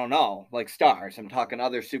LeBron. I don't know. Like stars. I'm talking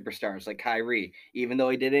other superstars like Kyrie, even though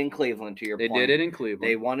he did it in Cleveland, to your point. They did it in Cleveland.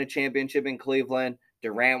 They won a championship in Cleveland.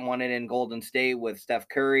 Durant won it in Golden State with Steph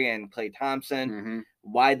Curry and Klay Thompson. Mm-hmm.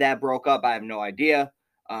 Why that broke up, I have no idea.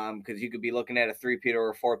 Because you could be looking at a 3-peat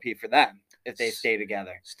or a 4-peat for them if they stay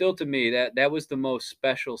together. Still, to me, that was the most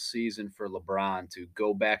special season for LeBron to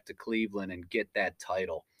go back to Cleveland and get that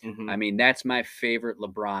title. Mm-hmm. I mean, that's my favorite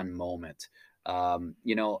LeBron moment. And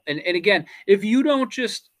again, if you don't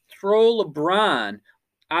just throw LeBron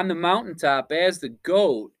on the mountaintop as the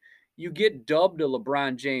GOAT, you get dubbed a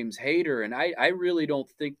LeBron James hater. And I really don't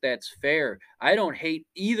think that's fair. I don't hate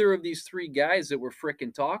either of these three guys that we're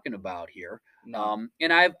freaking talking about here. No.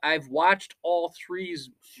 And I've watched all three's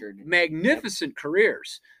magnificent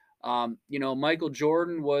careers. Michael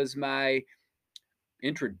Jordan was my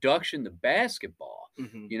introduction to basketball.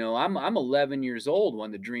 I'm 11 years old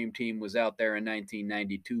when the Dream Team was out there in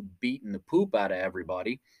 1992 beating the poop out of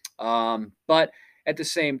everybody. But at the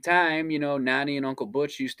same time, Nani and Uncle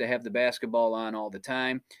Butch used to have the basketball on all the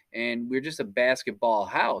time, and we're just a basketball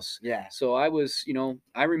house. Yeah. So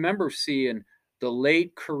I remember seeing the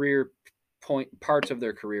late career parts of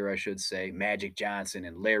their career, I should say, Magic Johnson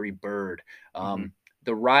and Larry Bird.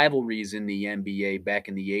 The rivalries in the NBA back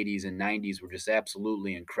in the 80s and 90s were just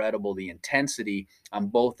absolutely incredible. The intensity on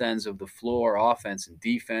both ends of the floor, offense and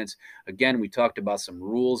defense. Again, we talked about some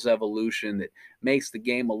rules evolution that makes the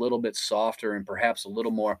game a little bit softer and perhaps a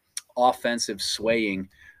little more offensive swaying.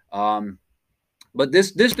 But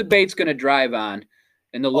this debate's going to drive on.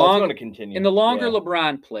 And the it's going to continue. And the longer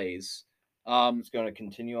LeBron plays, it's going to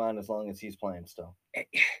continue on as long as he's playing still.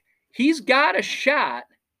 He's got a shot.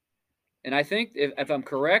 And I think if I'm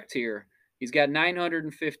correct here, he's got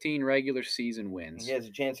 915 regular season wins. He has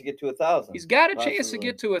a chance to get to 1,000. He's got a chance to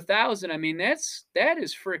get to 1,000. I mean, that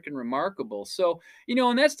is freaking remarkable. So,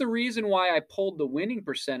 and that's the reason why I pulled the winning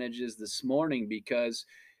percentages this morning, because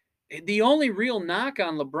the only real knock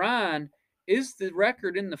on LeBron is the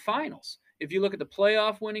record in the finals. If you look at the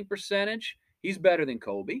playoff winning percentage, he's better than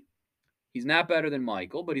Kobe. He's not better than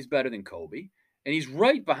Michael, but he's better than Kobe. And he's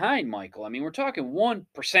right behind Michael. I mean, we're talking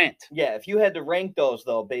 1%. Yeah, if you had to rank those,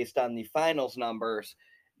 though, based on the finals numbers,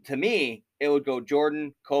 to me, it would go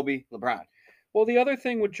Jordan, Kobe, LeBron. Well, the other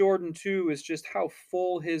thing with Jordan, too, is just how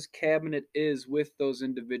full his cabinet is with those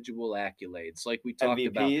individual accolades. Like we talked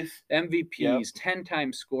about. MVPs,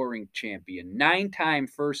 10-time scoring champion, 9-time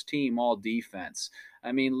first team all defense.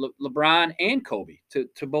 I mean, LeBron and Kobe,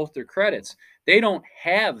 to both their credits, they don't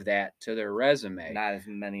have that to their resume. Not as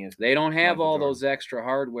many as they don't have all those extra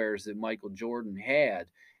hardwares that Michael Jordan had.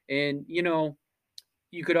 And,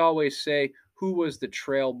 you could always say, who was the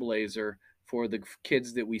trailblazer for the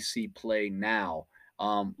kids that we see play now?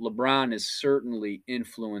 LeBron is certainly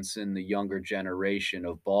influencing the younger generation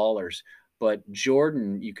of ballers, but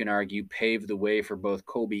Jordan, you can argue, paved the way for both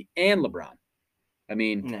Kobe and LeBron. I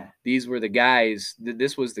mean, these were the guys.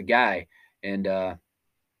 This was the guy. And,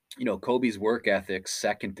 Kobe's work ethic,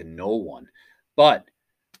 second to no one. But,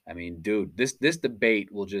 I mean, dude, this debate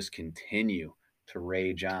will just continue to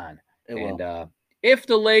rage on. It will. If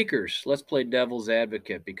the Lakers, let's play devil's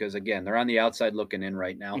advocate, because, again, they're on the outside looking in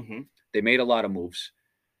right now. They made a lot of moves.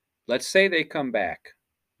 Let's say they come back,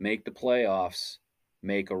 make the playoffs,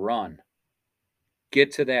 make a run,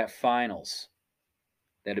 get to that finals.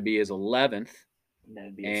 That'd be his 11th.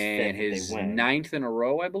 That'd be his 9th in a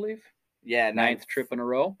row, I believe. Yeah, 9th trip in a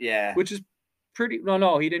row. Yeah, which is pretty.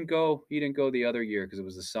 No, he didn't go. He didn't go the other year because it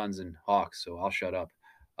was the Suns and Hawks. So I'll shut up.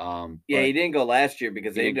 He didn't go last year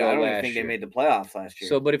because I don't even think they made the playoffs last year.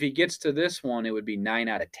 So, but if he gets to this one, it would be 9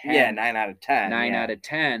 out of 10. Yeah, 9 out of 10. 9 out of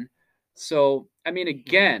 10. So, I mean,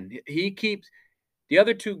 again, he keeps the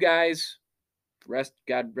other two guys.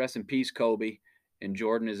 God rest in peace, Kobe, and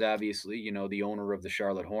Jordan is obviously, the owner of the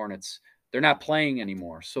Charlotte Hornets. They're not playing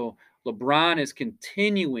anymore. So LeBron is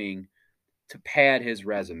continuing to pad his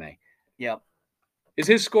resume. Yep. Is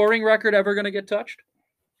his scoring record ever going to get touched?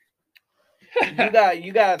 You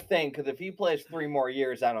got to think, because if he plays 3 more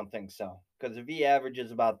years, I don't think so. Because if he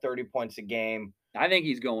averages about 30 points a game, I think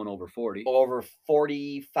he's going over 40. Over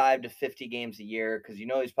 45 to 50 games a year, because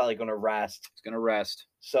he's probably going to rest. He's going to rest.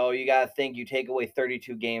 So you got to think you take away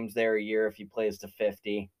 32 games there a year if he plays to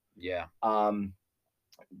 50. Yeah.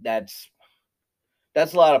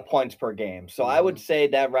 That's a lot of points per game. So I would say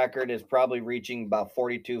that record is probably reaching about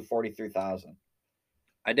 43,000.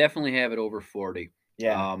 I definitely have it over 40.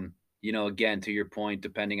 Yeah. Again, to your point,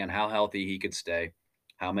 depending on how healthy he could stay,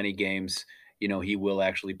 how many games, he will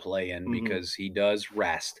actually play in, because he does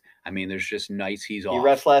rest. I mean, there's just nights he's off. He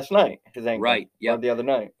rested last night, his ankle. Right. Yep. Or the other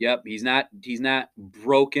night. Yep. He's not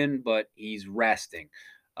broken, but he's resting.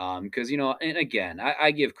 Because, and again, I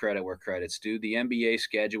give credit where credit's due. The NBA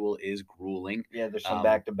schedule is grueling. Yeah, there's some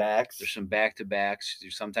back-to-backs. There's some back-to-backs.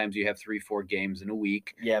 Sometimes you have 3-4 games in a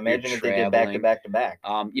week. Yeah, imagine if they did back-to-back.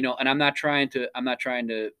 And I'm not trying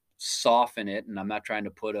to soften it, and I'm not trying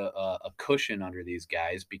to put a cushion under these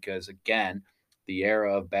guys, because, again, the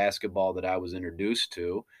era of basketball that I was introduced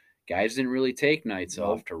to, Guys didn't really take nights Nope.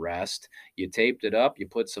 off to rest. You taped it up, you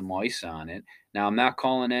put some ice on it. Now, I'm not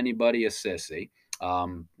calling anybody a sissy.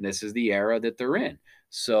 This is the era that they're in.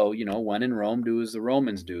 So, when in Rome, do as the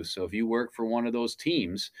Romans do. So, if you work for one of those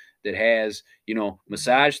teams that has,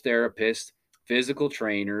 massage therapists, physical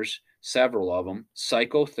trainers, several of them,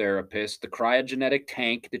 psychotherapists, the cryogenic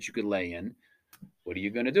tank that you could lay in, what are you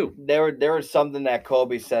going to do? There was something that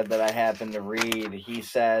Kobe said that I happened to read. He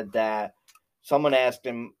said that someone asked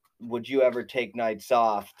him, would you ever take nights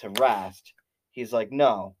off to rest? He's like,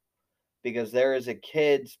 no, because there is a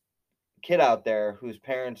kid out there whose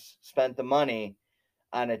parents spent the money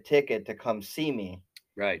on a ticket to come see me,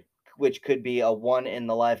 Right. which could be a one in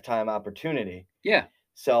the lifetime opportunity. Yeah.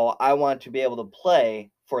 So I want to be able to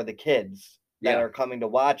play for the kids that Yeah. are coming to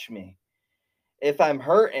watch me. If I'm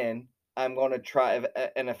hurting, I'm going to try,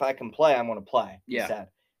 and if I can play, I'm going to play. He Yeah. said,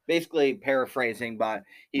 basically paraphrasing, but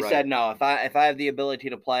he Right. said, no, if I have the ability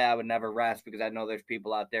to play, I would never rest, because I know there's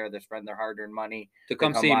people out there that spend their hard-earned money to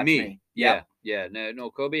come see watch me. Yep. Yeah.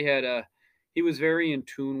 No, Kobe had he was very in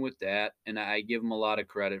tune with that, and I give him a lot of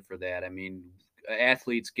credit for that. I mean,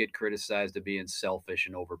 athletes get criticized of being selfish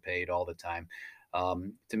and overpaid all the time.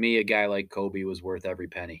 To me, a guy like Kobe was worth every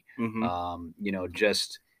penny.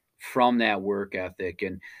 Just from that work ethic,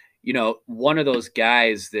 and one of those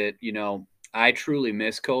guys that I truly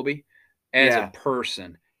miss Kobe as a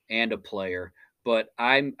person and a player. But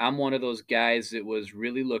I'm one of those guys that was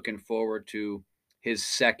really looking forward to his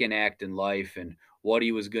second act in life and what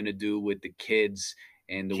he was going to do with the kids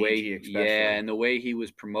and the way and the way he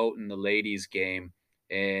was promoting the ladies game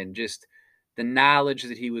and just the knowledge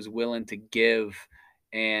that he was willing to give.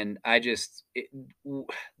 And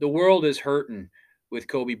the world is hurting with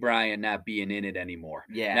Kobe Bryant not being in it anymore.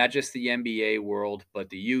 Yeah. Not just the NBA world, but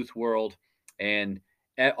the youth world and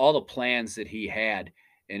all the plans that he had.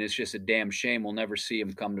 And it's just a damn shame we'll never see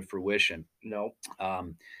him come to fruition. Nope.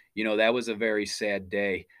 That was a very sad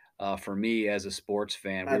day for me as a sports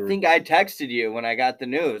fan. I think I texted you when I got the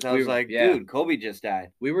news. I was like, dude, Kobe just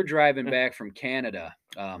died. We were driving back from Canada,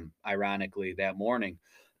 ironically, that morning.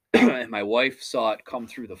 And my wife saw it come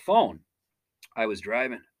through the phone. I was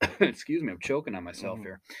driving. Excuse me, I'm choking on myself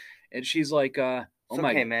here. And she's like,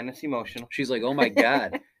 okay, man, it's emotional. She's like, oh my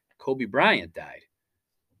God, Kobe Bryant died.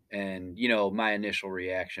 And, my initial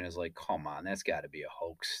reaction is like, come on, that's got to be a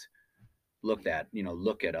hoax. Look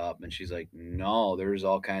it up. And she's like, no, there's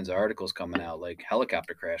all kinds of articles coming out, like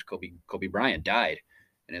helicopter crash, Kobe Bryant died.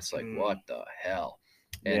 And it's like, what the hell?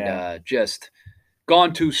 And just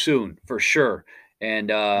gone too soon for sure. And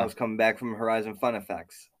I was coming back from Horizon Fun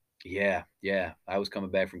Effects. Yeah. I was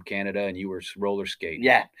coming back from Canada, and you were roller skating.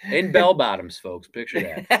 Yeah. In bell bottoms, folks. Picture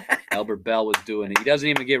that. Albert Bell was doing it. He doesn't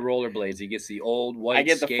even get rollerblades. He gets the old white I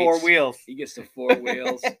get skates. the 4 wheels. He gets the 4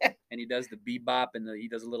 wheels, and he does the bebop, and he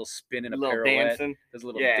does a little spin and a pirouette. Dancing. Does a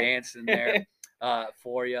little dance in there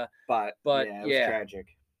for you. But it was tragic.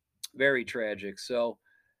 Very tragic. So,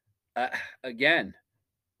 again,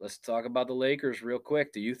 let's talk about the Lakers real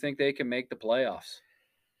quick. Do you think they can make the playoffs?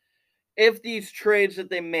 If these trades that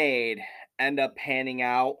they made end up panning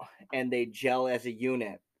out and they gel as a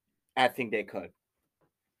unit, I think they could.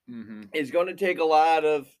 Mm-hmm. It's going to take a lot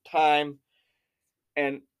of time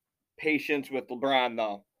and patience with LeBron,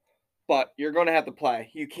 though. But you're going to have to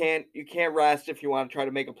play. You can't rest if you want to try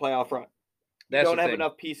to make a playoff run. You don't have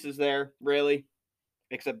enough pieces there, really,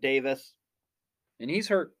 except Davis. And he's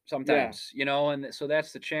hurt sometimes, and so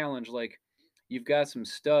that's the challenge. Like, you've got some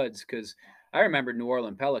studs, because I remember New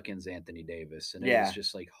Orleans Pelicans, Anthony Davis, and it was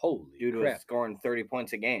just like, holy dude crap. Was scoring 30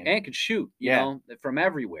 points a game. And could shoot, you know, from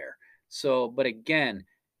everywhere. So, but again,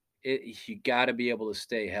 you got to be able to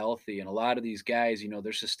stay healthy. And a lot of these guys,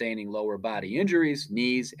 they're sustaining lower body injuries,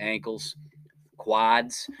 knees, ankles,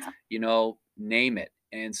 quads, name it.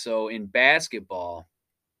 And so in basketball,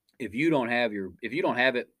 if you don't have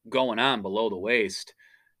it going on below the waist,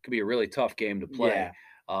 it could be a really tough game to play.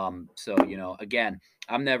 Yeah. So, again,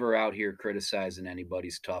 I'm never out here criticizing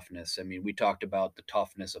anybody's toughness. I mean, we talked about the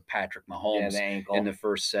toughness of Patrick Mahomes in the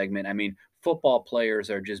first segment. I mean, football players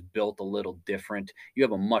are just built a little different. You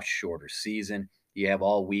have a much shorter season. You have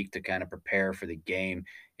all week to kind of prepare for the game.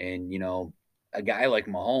 And, a guy like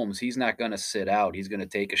Mahomes, he's not going to sit out. He's going to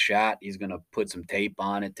take a shot. He's going to put some tape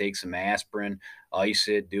on it, take some aspirin, ice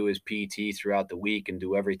it, do his PT throughout the week, and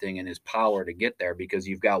do everything in his power to get there, because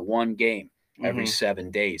you've got one game every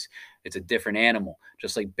 7 days. It's a different animal,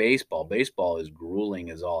 just like baseball. Baseball is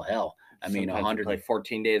grueling as all hell. I mean,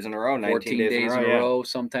 14 days in a row, 19 days in a row,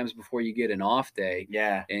 sometimes before you get an off day.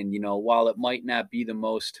 Yeah. And, while it might not be the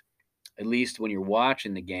most at least when you're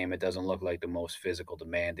watching the game, it doesn't look like the most physical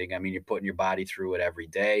demanding. I mean, you're putting your body through it every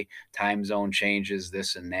day, time zone changes,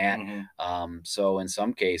 this and that. So in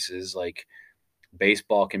some cases, like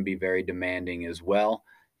baseball can be very demanding as well.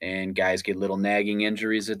 And guys get little nagging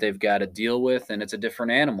injuries that they've got to deal with. And it's a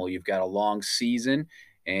different animal. You've got a long season.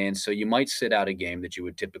 And so you might sit out a game that you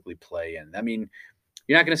would typically play in. I mean,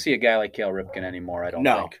 you're not going to see a guy like Cal Ripken anymore, I don't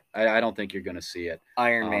think. I don't think you're going to see it.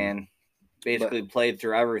 Iron Man basically played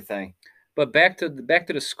through everything. But back to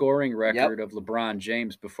the scoring record of LeBron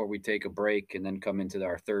James before we take a break and then come into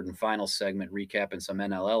our third and final segment, recapping some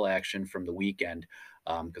NLL action from the weekend.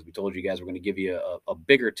 Because we told you guys we're going to give you a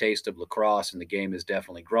bigger taste of lacrosse, and the game is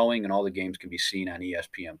definitely growing, and all the games can be seen on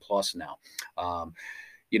ESPN Plus now.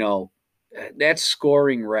 That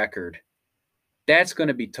scoring record, that's going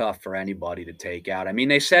to be tough for anybody to take out. I mean,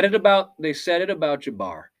 they said it about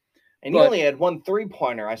Jabbar. And he only had 1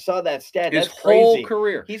 3-pointer. I saw that stat. His That's crazy. whole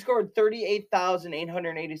career. He scored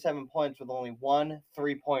 38,887 points with only 1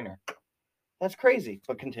 3-pointer. That's crazy.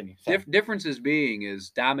 But continue. Differences being is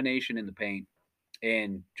domination in the paint,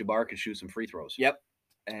 and Jabbar could shoot some free throws. Yep.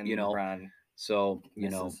 And LeBron. So,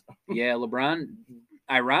 LeBron,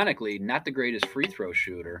 ironically, not the greatest free throw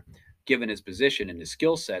shooter, given his position and his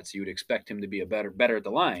skill sets. You would expect him to be better at the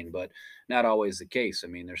line, but not always the case. I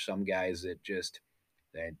mean, there's some guys that just –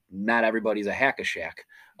 not everybody's a hack-a-shack,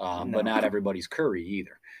 but not everybody's Curry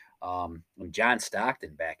either. John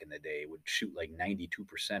Stockton back in the day would shoot like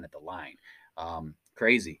 92% at the line.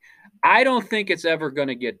 Crazy. I don't think it's ever going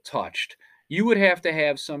to get touched. You would have to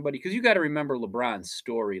have somebody, because you got to remember LeBron's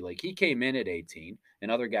story. Like, he came in at 18,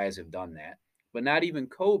 and other guys have done that, but not even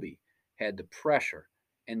Kobe had the pressure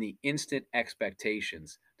and the instant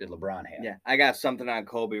expectations that LeBron had. Yeah, I got something on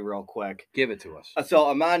Kobe real quick. Give it to us. So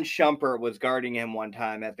Amon Shumpert was guarding him one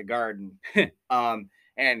time at the Garden,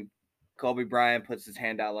 and Kobe Bryant puts his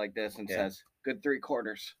hand out like this and says, "Good 3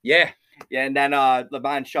 quarters." Yeah. Yeah, and then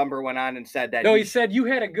Amon Shumpert went on and said that. No, he said you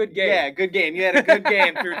had a good game. Yeah, good game. You had a good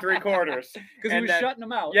game through 3 quarters. Because he was shutting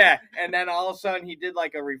them out. Yeah, and then all of a sudden he did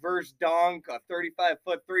like a reverse dunk, a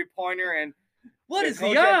 35-foot 3-pointer, and what is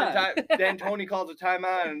he on? Then Tony calls a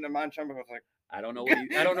timeout, and Amon Shumpert was like, I don't know what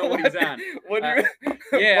he's on. What do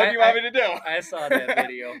you want me to do? I saw that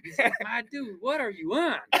video. He's like, my dude, what are you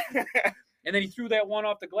on? And then he threw that one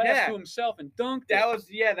off the glass to himself and dunked that was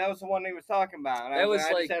the one he was talking about. And I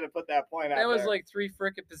just had to put that point out there. That was like 3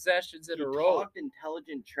 frickin' possessions in a row. He talked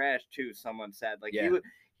intelligent trash too, someone said. Like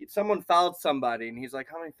someone fouled somebody, and he's like,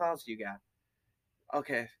 how many fouls do you got?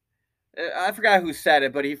 Okay. I forgot who said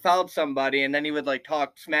it, but he fouled somebody, and then he would like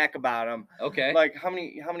talk smack about him. Okay. Like, how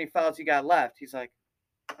many fouls you got left? He's like,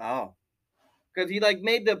 oh. Because he like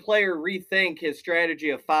made the player rethink his strategy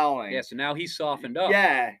of fouling. Yeah, so now he's softened up.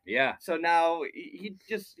 Yeah. Yeah. So now he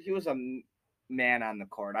was a man on the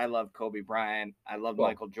court. I love Kobe Bryant. I love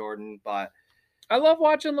Michael Jordan, but I love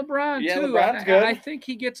watching LeBron too. LeBron's good. I think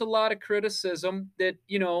he gets a lot of criticism that,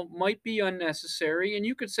 might be unnecessary, and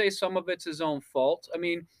you could say some of it's his own fault. I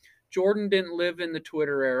mean, Jordan didn't live in the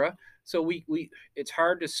Twitter era, so it's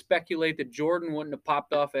hard to speculate that Jordan wouldn't have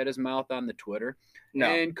popped off at his mouth on the Twitter. No.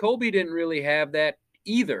 And Kobe didn't really have that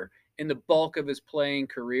either in the bulk of his playing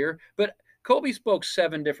career, but Kobe spoke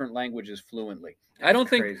 7 different languages fluently. I don't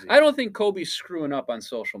think Kobe's screwing up on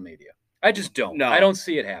social media. I just don't. No. I don't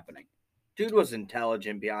see it happening. Dude was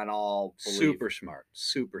intelligent beyond all belief.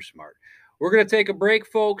 Super smart. We're going to take a break,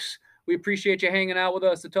 folks. We appreciate you hanging out with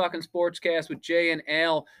us. The Talking Sportscast with Jay and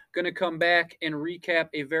Al. Going to come back and recap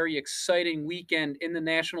a very exciting weekend in the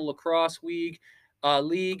National Lacrosse League,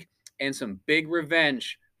 and some big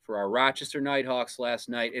revenge for our Rochester Nighthawks last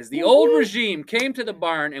night as the old regime came to the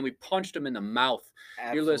barn and we punched them in the mouth.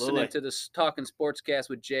 Absolutely. You're listening to the Talking Sportscast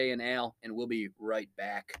with Jay and Al, and we'll be right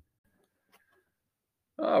back.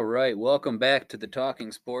 All right, welcome back to the Talking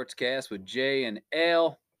Sportscast with Jay and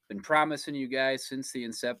Al. Been promising you guys since the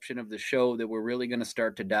inception of the show that we're really going to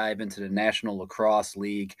start to dive into the National Lacrosse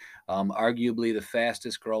League, arguably the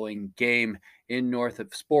fastest growing game in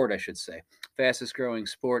fastest growing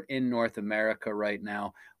sport in North America right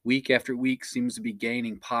now. Week after week seems to be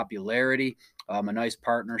gaining popularity. A nice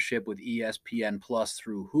partnership with ESPN Plus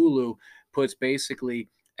through Hulu puts basically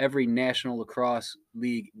every National Lacrosse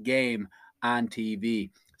League game on TV.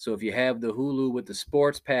 So if you have the Hulu with the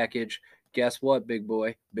sports package, guess what, big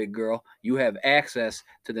boy, big girl? You have access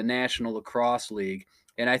to the National Lacrosse League.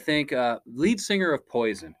 And I think lead singer of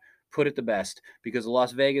Poison put it the best, because the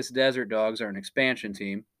Las Vegas Desert Dogs are an expansion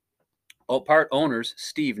team. Part owners,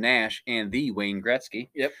 Steve Nash and the Wayne Gretzky.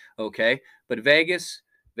 Yep. Okay. But Vegas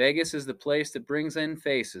is the place that brings in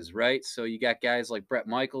faces, right? So you got guys like Bret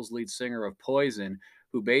Michaels, lead singer of Poison,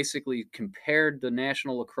 who basically compared the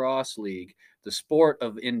National Lacrosse League, the sport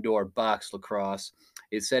of indoor box lacrosse.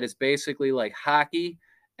 It said it's basically like hockey,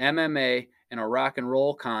 MMA, and a rock and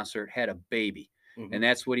roll concert had a baby. Mm-hmm. And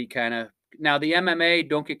that's what he kind of. Now, the MMA,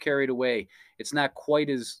 don't get carried away. It's not quite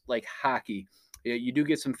as like hockey. You do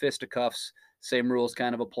get some fisticuffs. Same rules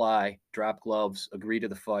kind of apply. Drop gloves, agree to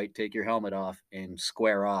the fight, take your helmet off, and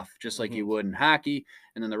square off, just like you would in hockey.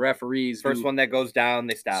 And then the referees. First one that goes down,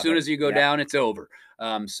 they stop. As soon as you go down, it's over.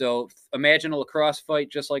 So imagine a lacrosse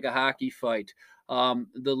fight just like a hockey fight. The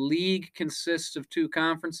league consists of two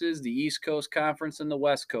conferences, the East Coast Conference and the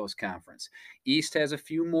West Coast Conference. East has a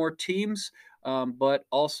few more teams, but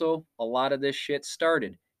also a lot of this shit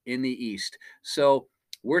started in the East. So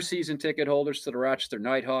we're season ticket holders to the Rochester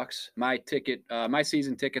Nighthawks. My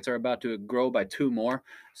season tickets are about to grow by 2 more,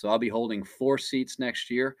 so I'll be holding 4 seats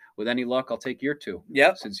next year. With any luck, I'll take your 2.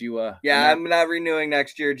 Yep. Since you, I'm not renewing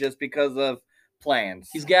next year just because of plans.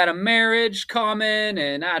 He's got a marriage coming,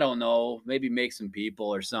 and I don't know, maybe make some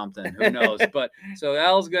people or something. Who knows? But so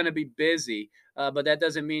Al's going to be busy, but that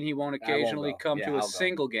doesn't mean he won't occasionally come to a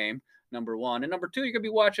single game. Number 1. And number 2, you're going to be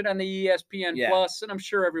watching on the ESPN Plus, and I'm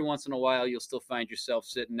sure every once in a while you'll still find yourself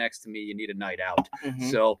sitting next to me. You need a night out. Mm-hmm.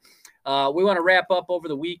 So we want to wrap up over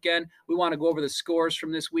the weekend. We want to go over the scores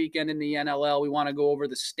from this weekend in the NLL. We want to go over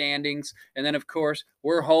the standings. And then, of course,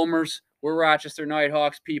 we're homers. We're Rochester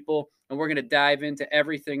Nighthawks people, and we're going to dive into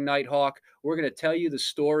everything Nighthawk. We're going to tell you the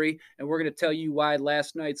story, and we're going to tell you why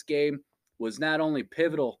last night's game was not only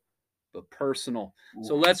pivotal, but personal. Ooh.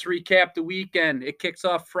 So let's recap the weekend. It kicks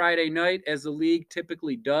off Friday night, as the league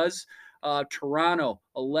typically does. Toronto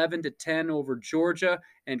 11-10 over Georgia,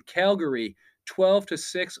 and Calgary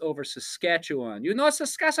 12-6 over Saskatchewan. You know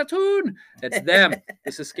Saskatchewan. That's them,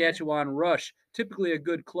 the Saskatchewan Rush. Typically a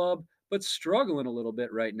good club, but struggling a little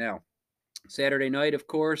bit right now. Saturday night, of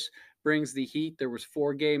course, brings the heat. There was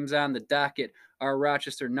 4 games on the docket. Our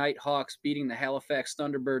Rochester Nighthawks beating the Halifax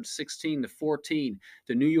Thunderbirds 16-14.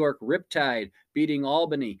 The New York Riptide beating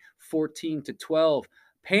Albany 14-12.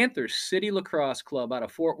 Panthers City Lacrosse Club out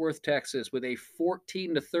of Fort Worth, Texas, with a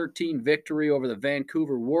 14-13 victory over the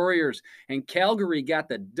Vancouver Warriors. And Calgary got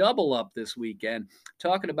the double up this weekend.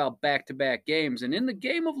 Talking about back-to-back games. And in the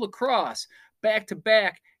game of lacrosse,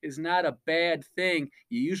 back-to-back is not a bad thing.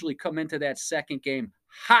 You usually come into that second game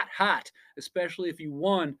hot, especially if you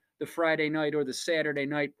won the Friday night or the Saturday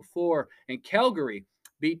night before. And Calgary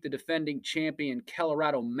beat the defending champion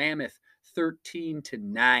Colorado Mammoth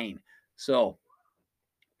 13-9. So,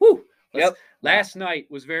 last night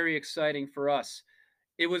was very exciting for us.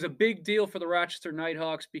 It was a big deal for the Rochester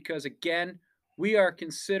Nighthawks because, again, we are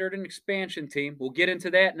considered an expansion team. We'll get into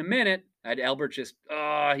that in a minute. Albert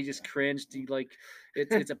he just cringed.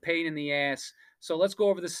 It's a pain in the ass. So let's go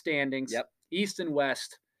over the standings, East and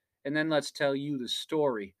West, and then let's tell you the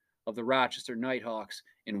story of the Rochester Nighthawks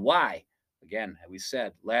and why. Again, we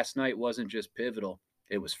said last night wasn't just pivotal.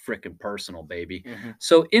 It was frickin' personal, baby. Mm-hmm.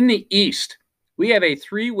 So in the East, we have a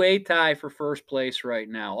 3-way tie for first place right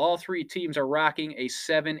now. All 3 teams are rocking a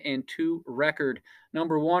 7-2 record.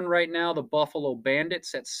 Number 1 right now, the Buffalo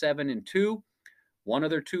Bandits at 7-2. One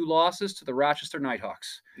of their 2 losses to the Rochester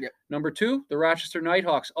Nighthawks. Yep. Number 2, the Rochester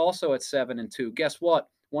Nighthawks also at 7-2. Guess what?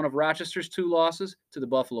 One of Rochester's 2 losses to the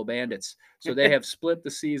Buffalo Bandits. So they have split the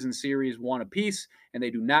season series 1 apiece, and they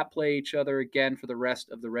do not play each other again for the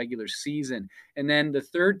rest of the regular season. And then the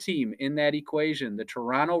 3rd team in that equation, the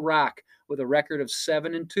Toronto Rock, with a record of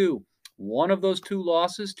 7-2. One of those 2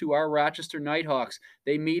 losses to our Rochester Nighthawks.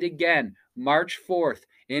 They meet again March 4th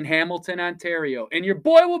in Hamilton, Ontario, and your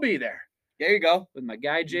boy will be there. There you go. With my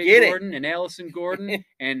guy, Jay Gordon, and Allison Gordon,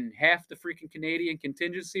 and half the freaking Canadian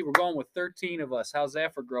contingency. We're going with 13 of us. How's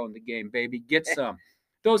that for growing the game, baby? Get some.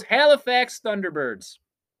 Those Halifax Thunderbirds,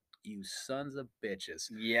 you sons of bitches.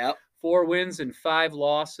 Yep. 4 wins and 5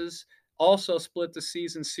 losses. Also split the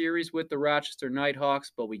season series with the Rochester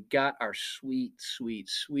Nighthawks, but we got our sweet, sweet,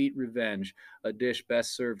 sweet revenge. A dish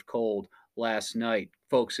best served cold last night.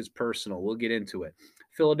 Folks, it's personal. We'll get into it.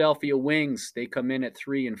 Philadelphia Wings, they come in at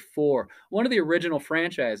 3-4. One of the original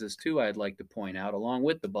franchises, too, I'd like to point out, along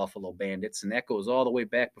with the Buffalo Bandits, and that goes all the way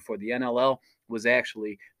back before the NLL was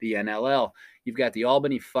actually the NLL. You've got the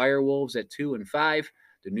Albany Firewolves at 2-5,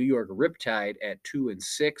 the New York Riptide at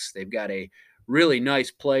 2-6. They've got a really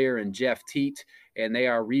nice player in Jeff Teat, and they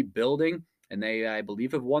are rebuilding, and they, I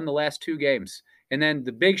believe, have won the last 2 games. And then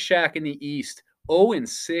the big shock in the East,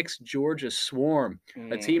 0-6 Georgia Swarm,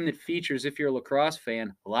 a team that features, if you're a lacrosse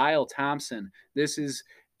fan, Lyle Thompson. This is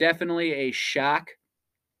definitely a shock,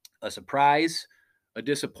 a surprise, a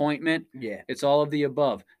disappointment. Yeah. It's all of the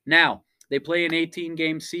above. Now, They play an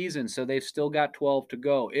 18-game season, so they've still got 12 to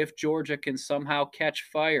go. If Georgia can somehow catch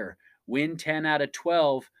fire, win 10 out of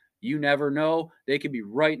 12, you never know. They could be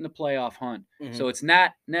right in the playoff hunt. Mm-hmm. So it's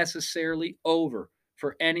not necessarily over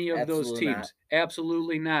for any of those teams. Not.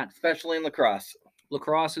 Absolutely not. Especially in lacrosse.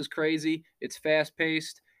 Lacrosse is crazy. It's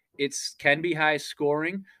fast-paced. It can be high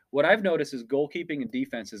scoring. What I've noticed is goalkeeping and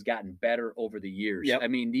defense has gotten better over the years. Yep. I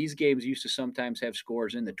mean, these games used to sometimes have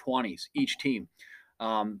scores in the 20s each team.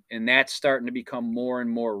 And that's starting to become more and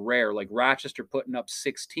more rare. Like Rochester putting up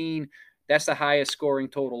 16. That's the highest scoring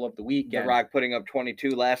total of the weekend. The Rock putting up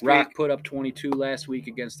 22 last week. Rock put up 22 last week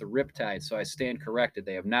against the Riptide, so I stand corrected.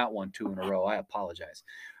 They have not won 2 in a row. I apologize.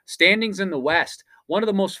 Standings in the West. One of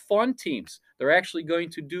the most fun teams. They're actually going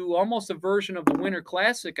to do almost a version of the Winter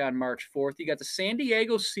Classic on March 4th. You got the San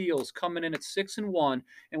Diego Seals coming in at 6-1,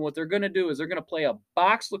 and what they're going to do is they're going to play a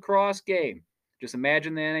box lacrosse game. Just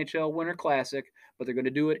imagine the NHL Winter Classic, but they're going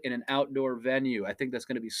to do it in an outdoor venue. I think that's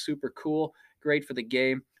going to be super cool. Great for the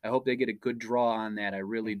game. I hope they get a good draw on that. I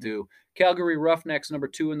really do. Calgary Roughnecks, number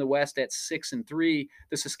 2 in the West at 6-3.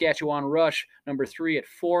 The Saskatchewan Rush, number 3 at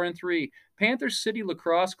 4-3. Panther City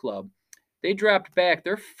Lacrosse Club, they dropped back.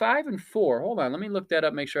 They're 5-4. Hold on, let me look that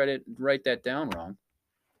up. Make sure I didn't write that down wrong.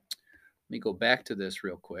 Let me go back to this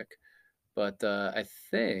real quick. But I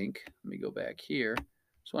think, let me go back here.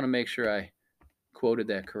 Just want to make sure I quoted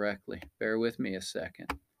that correctly. Bear with me a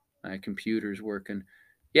second. My computer's working.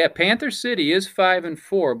 Yeah, Panther City is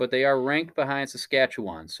 5-4, but they are ranked behind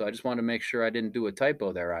Saskatchewan. So I just wanted to make sure I didn't do a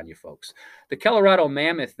typo there on you folks. The Colorado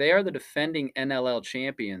Mammoth, they are the defending NLL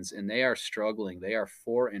champions, and they are struggling. They are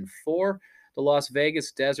 4-4. The Las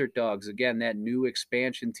Vegas Desert Dogs, again, that new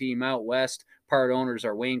expansion team out west. Part owners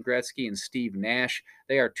are Wayne Gretzky and Steve Nash.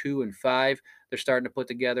 They are 2-5. They're starting to put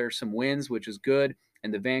together some wins, which is good.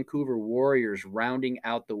 And the Vancouver Warriors rounding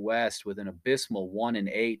out the West with an abysmal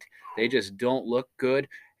 1-8. They just don't look good.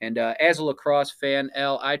 And as a lacrosse fan,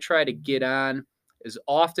 Al, I try to get on as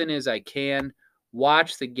often as I can,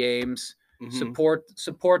 watch the games, support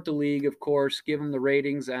the league, of course, give them the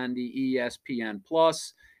ratings on the ESPN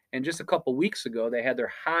Plus. And just a couple weeks ago, they had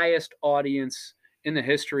their highest audience in the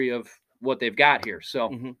history of what they've got here.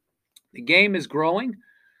 So the game is growing.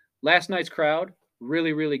 Last night's crowd,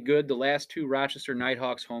 really, really good. The last 2 Rochester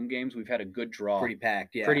Nighthawks home games, we've had a good draw. Pretty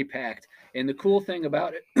packed, yeah. Pretty packed. And the cool thing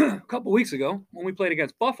about it, a couple weeks ago, when we played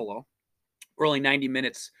against Buffalo, we're only 90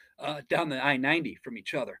 minutes down the I-90 from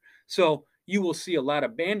each other. So you will see a lot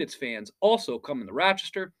of Bandits fans also coming to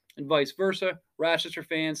Rochester, and vice versa. Rochester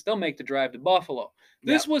fans, they'll make the drive to Buffalo.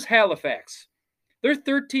 This was Halifax. They're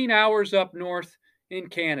 13 hours up north in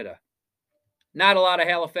Canada. Not a lot of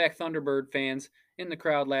Halifax Thunderbird fans in the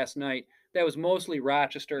crowd last night. That was mostly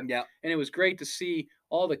Rochester. Yeah. And it was great to see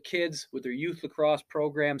all the kids with their youth lacrosse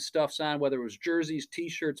program stuffs on, whether it was jerseys,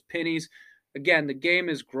 T-shirts, pennies. Again, the game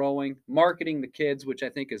is growing, marketing the kids, which I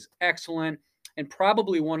think is excellent, and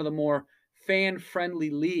probably one of the more fan-friendly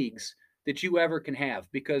leagues that you ever can have,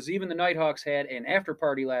 because even the Nighthawks had an after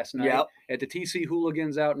party last night at the TC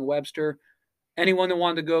Hooligans out in Webster. Anyone that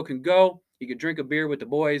wanted to go can go. You could drink a beer with the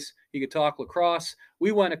boys. You could talk lacrosse.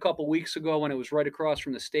 We went a couple weeks ago when it was right across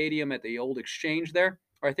from the stadium at the old Exchange there,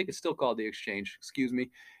 or I think it's still called the Exchange, excuse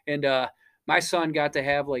me. And my son got to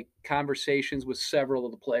have like conversations with several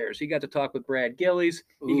of the players. He got to talk with Brad Gillies.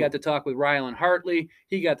 He got to talk with Rylan Hartley.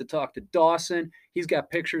 He got to talk to Dawson. He's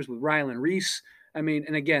got pictures with Rylan Reese. I mean,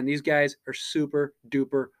 and again, these guys are super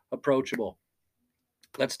duper approachable.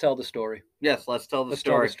 Let's tell the story. Yes, let's tell the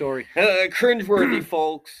story. Cringeworthy,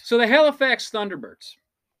 folks. So the Halifax Thunderbirds,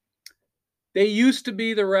 they used to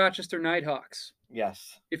be the Rochester Nighthawks.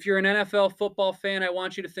 Yes. If you're an NFL football fan, I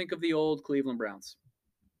want you to think of the old Cleveland Browns.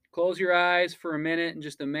 Close your eyes for a minute and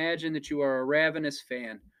just imagine that you are a ravenous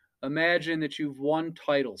fan. Imagine that you've won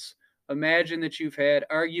titles. Imagine that you've had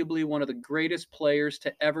arguably one of the greatest players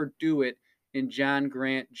to ever do it in John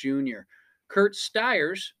Grant Jr. Kurt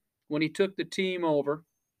Stiers, when he took the team over,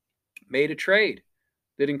 made a trade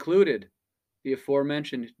that included the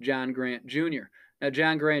aforementioned John Grant Jr. Now,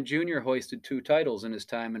 John Grant Jr. hoisted 2 titles in his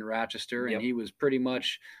time in Rochester, and he was pretty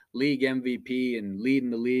much league MVP and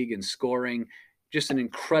leading the league in scoring. Just an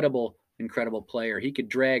incredible, incredible player. He could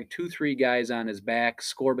drag 2-3 guys on his back,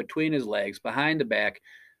 score between his legs, behind the back.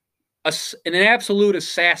 An absolute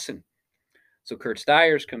assassin. So Kurt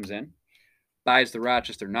Stiers comes in, buys the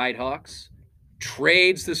Rochester Nighthawks,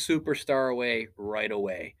 trades the superstar away right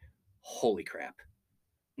away. Holy crap.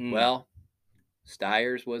 Well,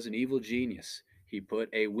 Stiers was an evil genius. He put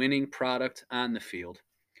a winning product on the field,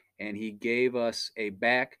 and he gave us a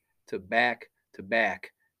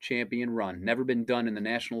back-to-back-to-back champion run. Never been done in the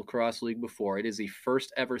National Lacrosse League before. It is the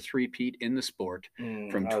first ever three-peat in the sport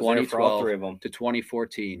from I was there for all 2012 three of them. to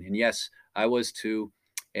 2014. And yes, I was too.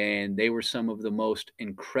 And they were some of the most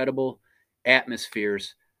incredible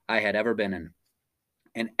atmospheres I had ever been in.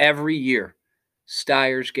 And every year,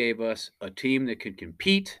 Steyer's gave us a team that could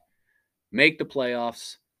compete, make the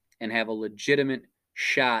playoffs, and have a legitimate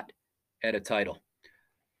shot at a title.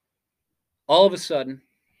 All of a sudden,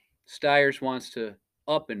 Steyer's wants to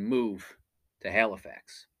up and move to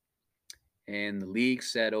Halifax. And the league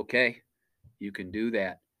said, okay, you can do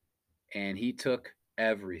that. And he took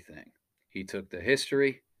everything. He took the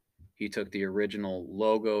history. He took the original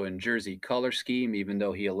logo and jersey color scheme, even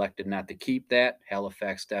though he elected not to keep that.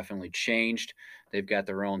 Halifax definitely changed. They've got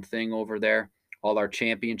their own thing over there. All our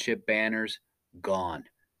championship banners, gone.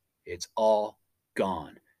 It's all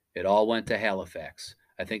gone. It all went to Halifax.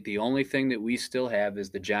 I think the only thing that we still have is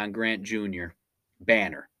the John Grant Jr.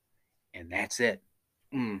 banner, and that's it.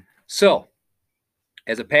 So,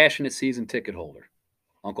 as a passionate season ticket holder,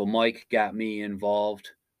 Uncle Mike got me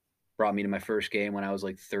involved, brought me to my first game when I was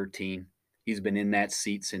like 13. He's been in that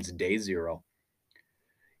seat since day zero.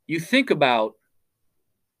 You think about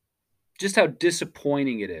just how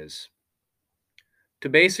disappointing it is to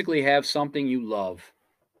basically have something you love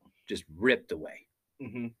just ripped away.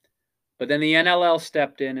 Mm-hmm. But then the NLL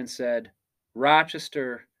stepped in and said,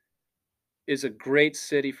 Rochester is a great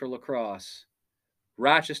city for lacrosse.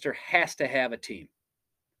 Rochester has to have a team.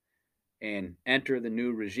 And enter the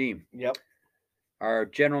new regime. Yep. Our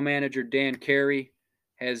general manager, Dan Carey,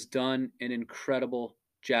 has done an incredible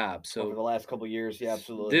job. So over the last couple of years, yeah,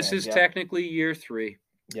 absolutely. This is technically year 3.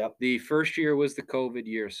 Yep. The first year was the COVID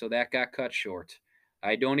year, so that got cut short.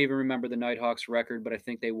 I don't even remember the Nighthawks record, but I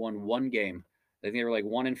think they won one game. I think they were like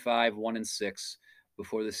 1-5, 1-6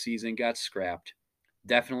 before the season got scrapped.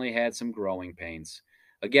 Definitely had some growing pains.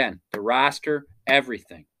 Again, the roster,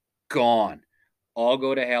 everything, gone. All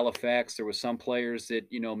go to Halifax. There were some players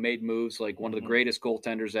that, made moves, like one of the greatest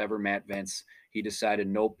goaltenders ever, Matt Vince. He decided,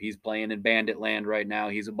 nope, he's playing in Bandit land right now.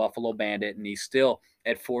 He's a Buffalo Bandit, and he's still,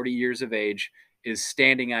 at 40 years of age, is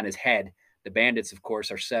standing on his head. The Bandits, of course,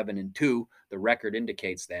 are 7-2. The record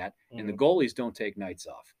indicates that. And the goalies don't take nights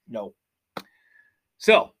off. No.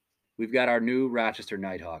 So, we've got our new Rochester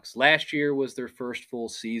Nighthawks. Last year was their first full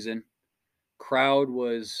season. Crowd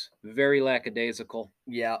was very lackadaisical.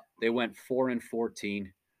 Yeah. They went 4-14.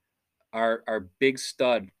 Our big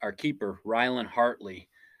stud, our keeper, Rylan Hartley,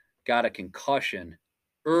 got a concussion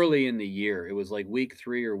early in the year. It was like week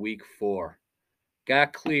 3 or week 4.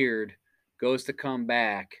 Got cleared, goes to come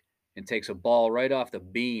back, and takes a ball right off the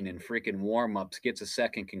bean in freaking warm-ups, gets a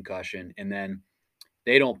second concussion, and then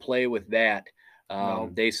they don't play with that.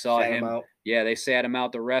 They saw him. Yeah, they sat him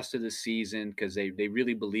out the rest of the season because they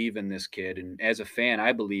really believe in this kid. And as a fan,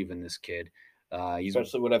 I believe in this kid.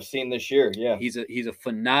 Especially what I've seen this year. Yeah, he's a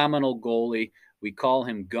phenomenal goalie. We call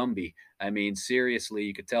him Gumby. I mean, seriously,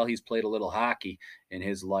 you could tell he's played a little hockey in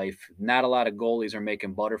his life. Not a lot of goalies are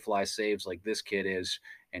making butterfly saves like this kid is.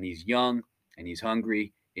 And he's young, and he's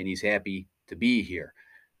hungry, and he's happy to be here.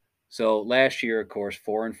 So last year, of course,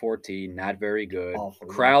 4-14, not very good.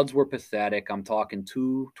 Crowds were pathetic. I'm talking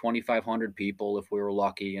 2,500 people if we were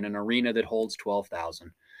lucky in an arena that holds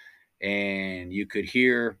 12,000. And you can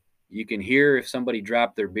hear if somebody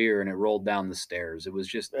dropped their beer and it rolled down the stairs. It was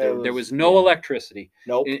just, there was no electricity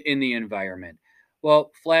in the environment.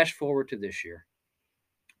 Well, flash forward to this year.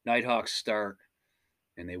 Nighthawks start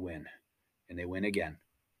and they win. And they win again.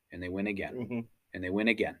 And they win again. Mm-hmm. And they win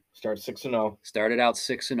again. Started out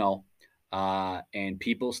 6-0. And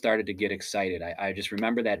people started to get excited. I just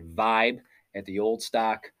remember that vibe at the old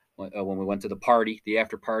stock when we went to the party, the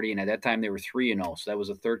after party. And at that time, they were 3-0. So that was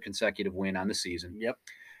a third consecutive win on the season. Yep.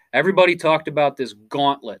 Everybody talked about this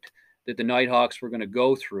gauntlet that the Nighthawks were going to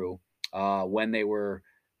go through when they were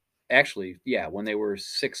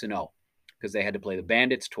 6-0, because they had to play the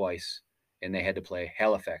Bandits twice and they had to play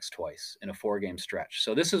Halifax twice in a 4-game stretch.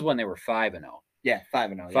 So this is when they were 5-0. Yeah,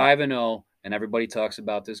 5-0. 5-0, and everybody talks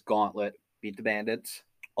about this gauntlet. Beat the Bandits.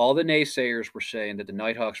 All the naysayers were saying that the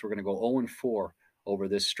Nighthawks were going to go 0-4 over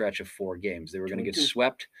this stretch of 4 games. They were going to get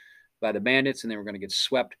swept by the Bandits, and they were going to get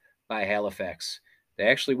swept by Halifax. They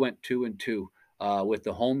actually went 2-2 with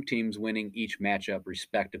the home teams winning each matchup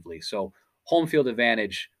respectively. So home field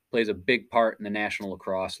advantage plays a big part in the National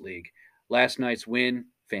Lacrosse League. Last night's win,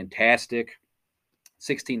 fantastic.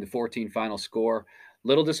 16-14 final score.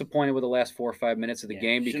 Little disappointed with the last 4 or 5 minutes of the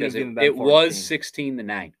game because it was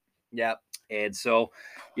 16-9. Yep. And so,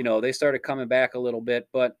 they started coming back a little bit.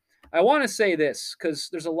 But I want to say this because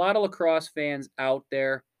there's a lot of lacrosse fans out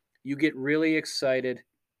there. You get really excited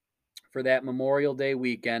for that Memorial Day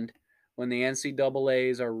weekend when the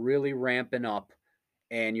NCAAs are really ramping up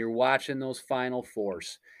and you're watching those Final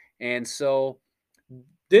Fours. And so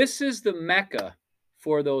this is the mecca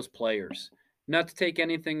for those players. Not to take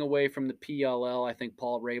anything away from the PLL, I think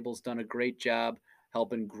Paul Rabel's done a great job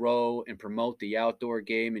helping grow and promote the outdoor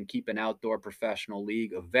game and keep an outdoor professional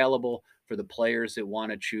league available for the players that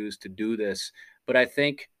want to choose to do this. But I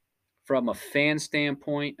think from a fan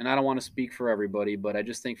standpoint, and I don't want to speak for everybody, but I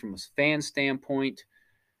just think from a fan standpoint,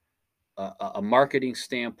 a marketing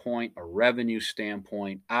standpoint, a revenue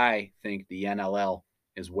standpoint, I think the NLL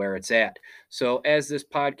is where it's at. So as this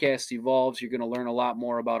podcast evolves, you're going to learn a lot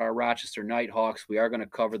more about our Rochester Nighthawks. We are going to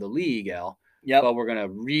cover the league, Al, but we're going to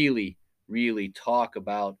really, really talk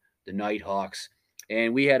about the Nighthawks.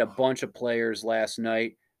 And we had a bunch of players last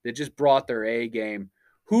night that just brought their A game.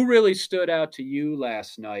 Who really stood out to you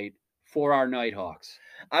last night for our Nighthawks?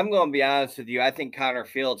 I'm going to be honest with you. I think Connor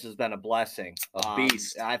Fields has been a blessing. A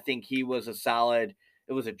beast. I think he was a solid.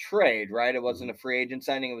 It was a trade, right? It wasn't a free agent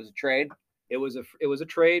signing. It was a trade. It was a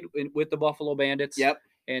trade with the Buffalo Bandits. Yep.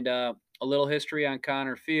 And a little history on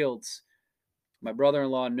Connor Fields. My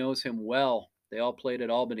brother-in-law knows him well. They all played at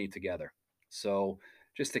Albany together. So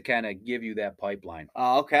just to kind of give you that pipeline.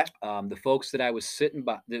 Oh, okay. The folks that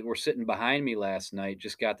were sitting behind me last night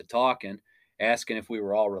just got to talking, asking if we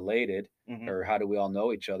were all related or how do we all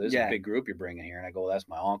know each other. This is a big group you're bringing here. And I go, that's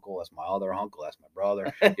my uncle, that's my other uncle, that's my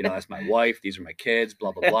brother, that's my wife, these are my kids,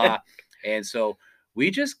 blah, blah, blah. And so we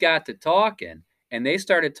just got to talking, and they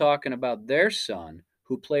started talking about their son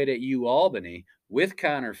who played at U Albany with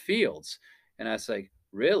Connor Fields. And I was like,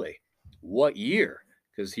 really? What year?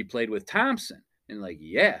 Because he played with Thompson. And like,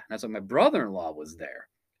 yeah. And I was like, my brother-in-law was there.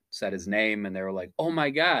 Said his name, and they were like, oh my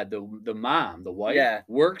God, the mom, the wife,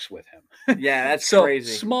 works with him. Yeah, that's so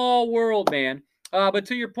crazy. Small world, man. But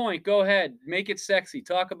to your point, go ahead. Make it sexy.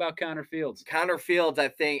 Talk about Connor Fields. Connor Fields, I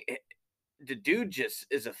think the dude just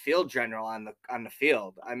is a field general on the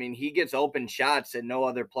field. I mean, he gets open shots that no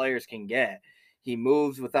other players can get. He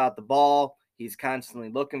moves without the ball. He's constantly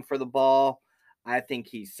looking for the ball. I think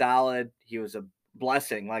he's solid. He was a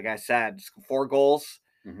blessing, like I said. 4 goals,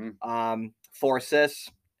 4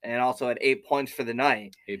 assists, and also had 8 points for the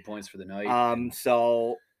night. 8 points for the night.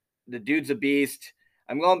 So the dude's a beast.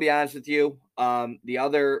 I'm going to be honest with you. The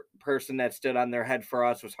other person that stood on their head for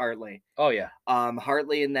us was Hartley. Oh, yeah.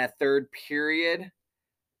 Hartley in that third period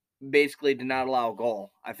basically did not allow a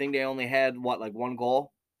goal. I think they only had, 1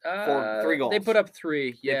 goal? 3 goals. They put up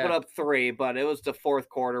 3, yeah. They put up 3, but it was the fourth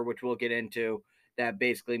quarter, which we'll get into, that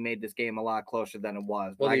basically made this game a lot closer than it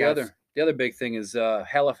was. Well, the other big thing is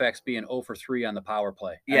Halifax being 0 for 3 on the power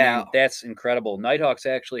play. Yeah. I mean, that's incredible. Nighthawks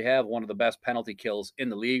actually have one of the best penalty kills in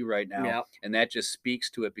the league right now, and that just speaks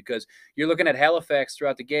to it because you're looking at Halifax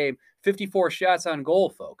throughout the game, 54 shots on goal,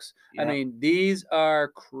 folks. I mean, these are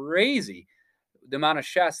crazy. The amount of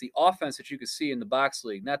shots, the offense that you could see in the box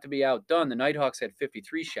league, not to be outdone, the Nighthawks had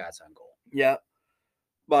 53 shots on goal. Yeah.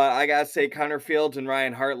 But I got to say, Connor Fields and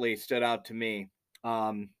Ryan Hartley stood out to me.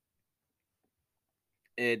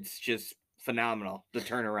 It's just phenomenal, the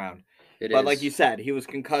turnaround. But like you said, he was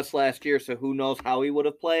concussed last year, so who knows how he would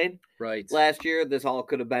have played last year. This all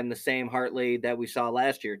could have been the same Hartley that we saw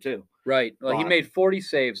last year, too. Right. Well, he made 40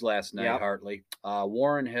 saves last night, Hartley.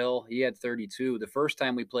 Warren Hill, he had 32. The first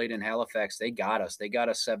time we played in Halifax, they got us. They got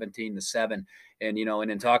us 17-7. And,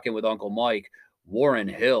 and in talking with Uncle Mike, Warren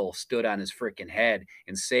Hill stood on his freaking head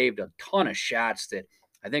and saved a ton of shots that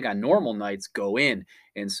I think on normal nights go in.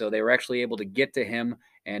 And so they were actually able to get to him.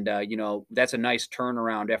 And, that's a nice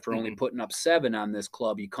turnaround after only putting up 7 on this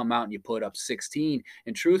club. You come out and you put up 16.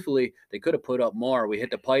 And truthfully, they could have put up more. We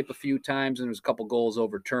hit the pipe a few times and there was a couple goals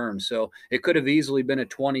overturned. So it could have easily been a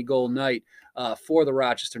 20-goal night for the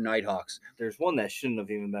Rochester Nighthawks. There's one that shouldn't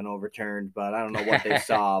have even been overturned, but I don't know what they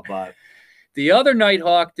saw. But the other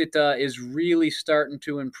Nighthawk that is really starting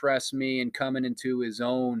to impress me and coming into his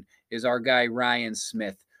own is our guy Ryan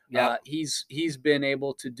Smith. He's been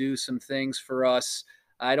able to do some things for us.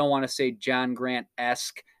 I don't want to say John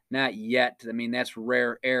Grant-esque, not yet. I mean, that's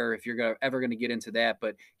rare air if you're ever going to get into that.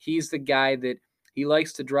 But he's the guy that he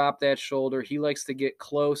likes to drop that shoulder. He likes to get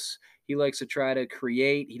close. He likes to try to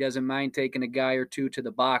create. He doesn't mind taking a guy or two to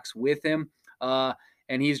the box with him.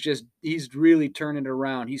 And he's really turning it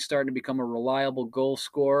around. He's starting to become a reliable goal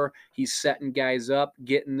scorer. He's setting guys up,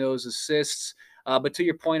 getting those assists. But to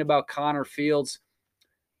your point about Connor Fields,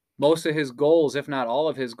 most of his goals, if not all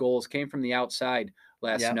of his goals, came from the outside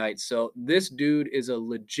last night. So this dude is a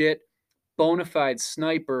legit bona fide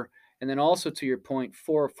sniper. And then also to your point,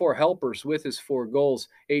 four helpers with his 4 goals,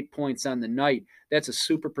 8 points on the night. That's a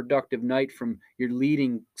super productive night from your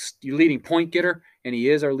leading point getter, and he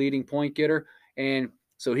is our leading point getter. And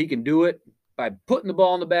so he can do it by putting the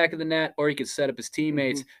ball in the back of the net, or he could set up his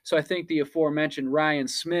teammates. So I think the aforementioned Ryan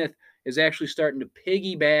Smith is actually starting to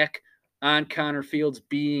piggyback on Connor Fields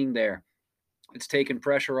being there. It's taken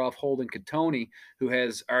pressure off Holden Cattoni, who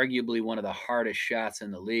has arguably one of the hardest shots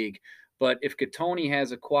in the league. But if Cattoni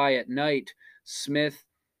has a quiet night, Smith,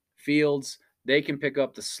 Fields, they can pick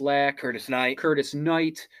up the slack. Curtis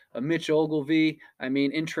Knight, Mitch Ogilvie. I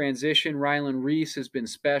mean, in transition, Rylan Reese has been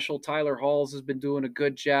special. Tyler Halls has been doing a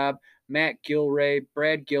good job. Matt Gilray,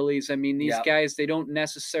 Brad Gillies. I mean, these guys, they don't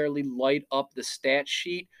necessarily light up the stat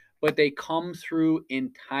sheet, but they come through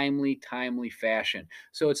in timely fashion.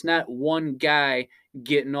 So it's not one guy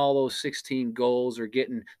getting all those 16 goals or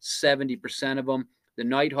getting 70% of them. The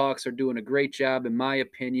Nighthawks are doing a great job, in my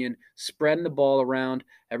opinion, spreading the ball around.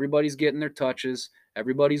 Everybody's getting their touches.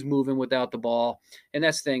 Everybody's moving without the ball. And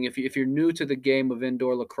that's the thing. If you're new to the game of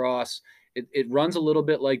indoor lacrosse, it runs a little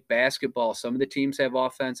bit like basketball. Some of the teams have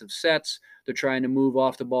offensive sets. They're trying to move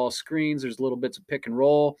off the ball screens. There's little bits of pick and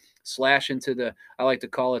roll, slash into the, I like to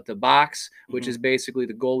call it the box, which is basically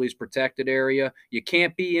the goalie's protected area. You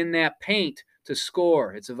can't be in that paint to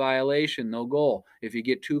score. It's a violation, no goal, if you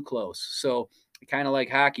get too close. So kind of like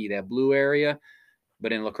hockey, that blue area.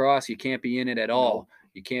 But in lacrosse, you can't be in it at all.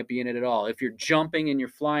 You can't be in it at all. If you're jumping and you're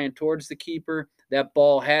flying towards the keeper, that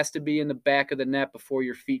ball has to be in the back of the net before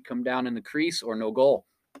your feet come down in the crease, or no goal.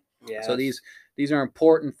 Yes. So these are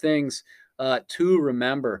important things to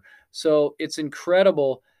remember. So it's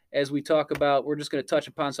incredible as we talk about, we're just going to touch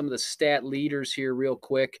upon some of the stat leaders here real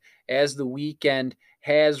quick as the weekend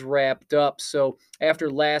has wrapped up. So after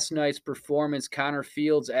last night's performance, Connor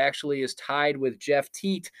Fields actually is tied with Jeff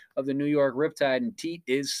Teat of the New York Riptide, and Teat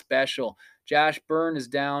is special. Josh Byrne is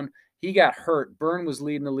down. He got hurt. Byrne was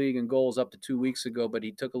leading the league in goals up to 2 weeks ago, but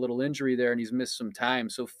he took a little injury there and he's missed some time.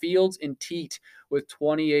 So Fields and Teat with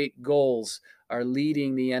 28 goals are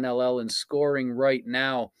leading the NLL in scoring right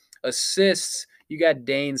now. Assists, you got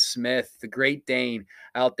Dane Smith, the great Dane,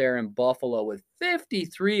 out there in Buffalo with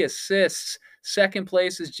 53 assists. Second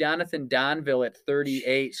place is Jonathan Donville at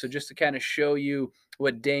 38. So just to kind of show you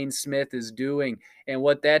what Dane Smith is doing and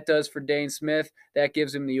what that does for Dane Smith, that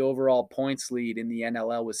gives him the overall points lead in the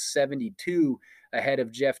NLL with 72, ahead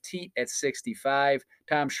of Jeff Teat at 65,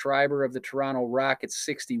 Tom Schreiber of the Toronto Rock at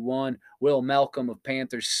 61, Will Malcolm of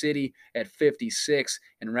Panther City at 56,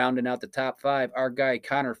 and rounding out the top 5, our guy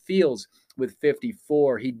Connor Fields with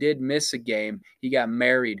 54. He did miss a game. He got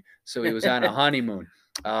married, so he was on a honeymoon.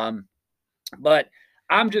 But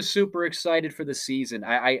I'm just super excited for the season.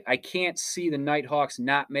 I can't see the Nighthawks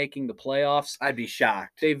not making the playoffs. I'd be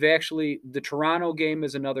shocked. The Toronto game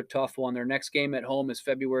is another tough one. Their next game at home is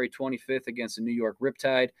February 25th against the New York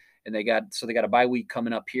Riptide. And they got a bye week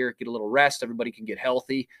coming up here, get a little rest. Everybody can get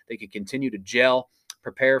healthy. They can continue to gel,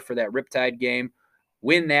 prepare for that Riptide game,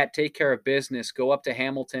 win that, take care of business, go up to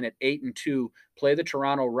Hamilton at 8-2, play the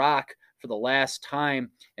Toronto Rock for the last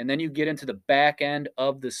time. And then you get into the back end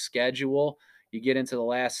of the schedule. You get into the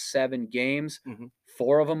last 7 games.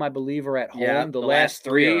 4 of them, I believe, are at home. Yep, the last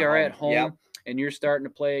 3 are at home. Yep. And you're starting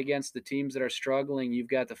to play against the teams that are struggling. You've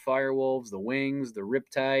got the Firewolves, the Wings, the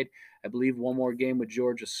Riptide. I believe one more game with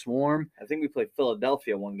Georgia Swarm. I think we played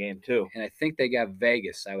Philadelphia one game too. And I think they got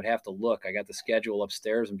Vegas. I would have to look. I got the schedule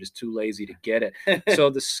upstairs. I'm just too lazy to get it. So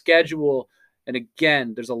the schedule, and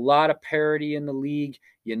again, there's a lot of parity in the league.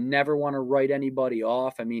 You never want to write anybody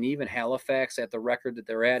off. I mean, even Halifax at the record that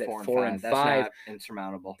they're at 4-5. That's not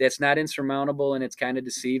insurmountable. That's not insurmountable, and it's kind of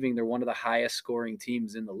deceiving. They're one of the highest scoring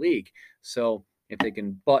teams in the league. So if they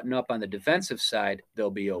can button up on the defensive side,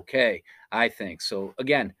 they'll be okay, I think. So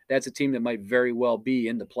again, that's a team that might very well be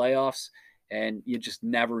in the playoffs, and you just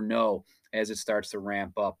never know as it starts to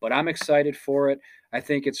ramp up. But I'm excited for it. I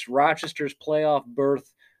think it's Rochester's playoff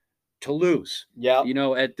berth to lose. Yeah.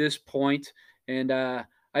 At this point. And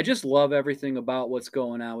I just love everything about what's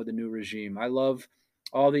going on with the new regime. I love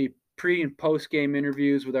all the pre and post game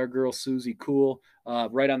interviews with our girl Susie Cool,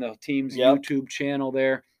 right on the team's YouTube channel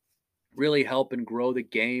there, really helping grow the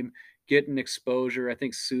game, getting exposure. I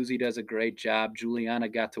think Susie does a great job. Juliana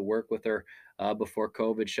got to work with her before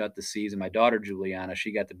COVID shut the season. My daughter, Juliana,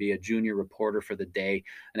 she got to be a junior reporter for the day.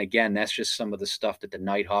 And again, that's just some of the stuff that the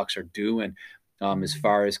Nighthawks are doing. As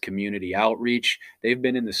far as community outreach, they've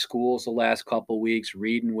been in the schools the last couple of weeks,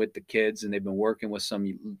 reading with the kids, and they've been working with some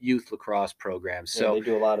youth lacrosse programs. So they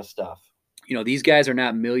do a lot of stuff. these guys are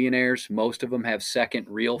not millionaires. Most of them have second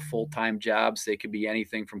real full-time jobs. They could be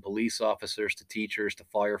anything from police officers to teachers to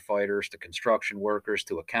firefighters to construction workers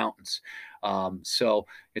to accountants. So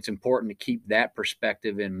it's important to keep that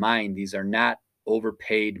perspective in mind. These are not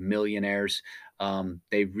overpaid millionaires.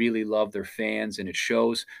 They really love their fans, and it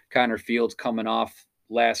shows. Connor Fields coming off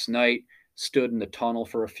last night, stood in the tunnel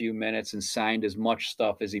for a few minutes and signed as much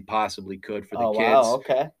stuff as he possibly could for the kids. Wow,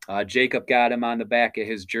 okay. Jacob got him on the back of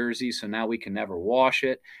his jersey, so now we can never wash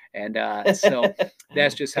it. And so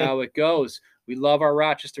that's just how it goes. We love our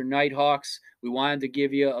Rochester Nighthawks. We wanted to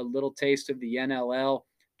give you a little taste of the NLL.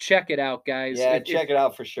 Check it out, guys. Yeah, check it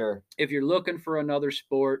out for sure. If you're looking for another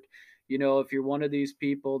sport, if you're one of these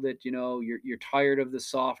people that, you're tired of the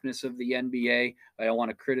softness of the NBA, I don't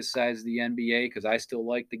want to criticize the NBA because I still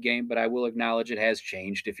like the game, but I will acknowledge it has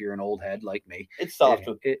changed if you're an old head like me. It's soft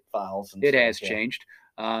with fouls and it stuff, has changed.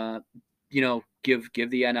 Give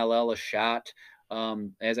the NLL a shot.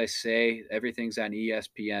 As I say, everything's on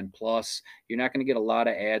ESPN Plus. You're not going to get a lot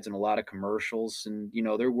of ads and a lot of commercials, and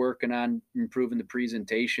they're working on improving the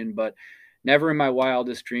presentation, but never in my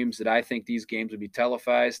wildest dreams did I think these games would be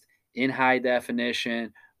televised in high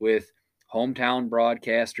definition with hometown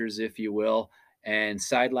broadcasters, if you will, and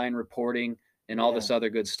sideline reporting and all this other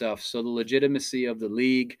good stuff. So the legitimacy of the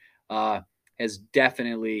league has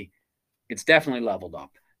definitely leveled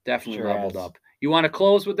up. Definitely leveled up. You want to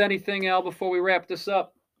close with anything, Al, before we wrap this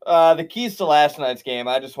up? The keys to last night's game,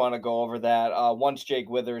 I just want to go over that. Once Jake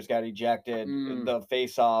Withers got ejected, the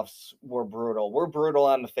face-offs were brutal. We're brutal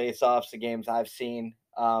on the face-offs, the games I've seen.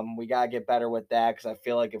 We got to get better with that because I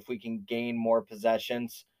feel like if we can gain more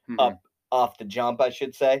possessions up off the jump, I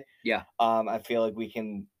should say. Yeah. I feel like we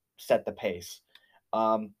can set the pace.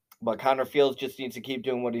 But Connor Fields just needs to keep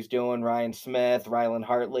doing what he's doing. Ryan Smith, Rylan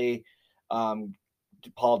Hartley,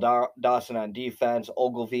 Paul Dawson on defense,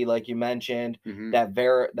 Ogilvy, like you mentioned. That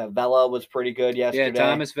Vela was pretty good yesterday. Yeah,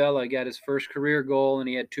 Thomas Vela got his first career goal, and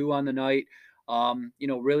he had 2 on the night.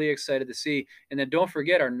 Really excited to see. And then don't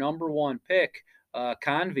forget our number 1 pick,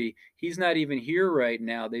 Convey. He's not even here right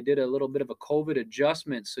now. They did a little bit of a COVID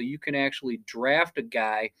adjustment, so you can actually draft a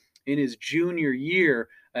guy in his junior year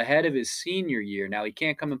ahead of his senior year. Now, he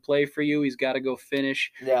can't come and play for you. He's got to go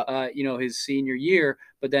finish, his senior year.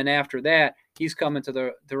 But then after that, he's coming to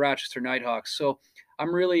the Rochester Nighthawks. So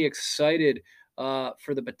I'm really excited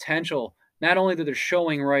for the potential, not only that they're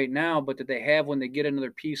showing right now, but that they have when they get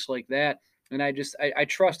another piece like that. And I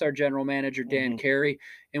trust our general manager, Dan Carey,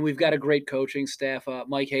 and we've got a great coaching staff.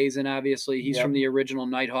 Mike Hazen, obviously, he's from the original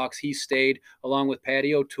Nighthawks. He stayed along with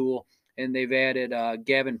Patty O'Toole. And they've added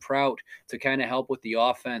Gavin Prout to kind of help with the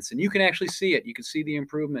offense. And you can actually see it. You can see the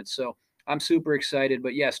improvement. So I'm super excited.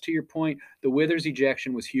 But, yes, to your point, the Withers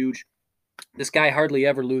ejection was huge. This guy hardly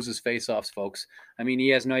ever loses faceoffs, folks. I mean, he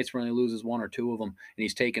has nights where he loses 1 or 2 of them, and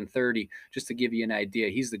he's taken 30, just to give you an idea.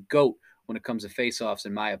 He's the GOAT when it comes to faceoffs,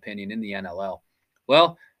 in my opinion, in the NLL.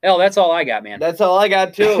 Well, Al, that's all I got, man. That's all I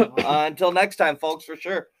got, too. Until next time, folks, for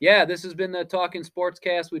sure. Yeah, this has been the Talking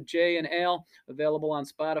Sportscast with Jay and Al, available on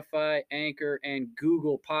Spotify, Anchor, and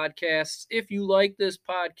Google Podcasts. If you like this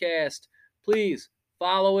podcast, please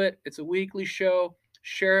follow it. It's a weekly show.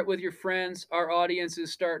 Share it with your friends. Our audience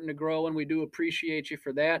is starting to grow, and we do appreciate you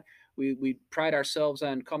for that. We pride ourselves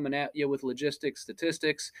on coming at you with logistics,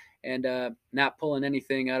 statistics, and not pulling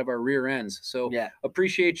anything out of our rear ends. So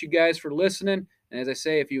appreciate you guys for listening. And as I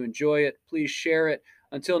say, if you enjoy it, please share it.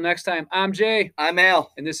 Until next time, I'm Jay. I'm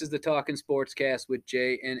Al. And this is the Talking Sportscast with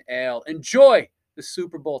Jay and Al. Enjoy the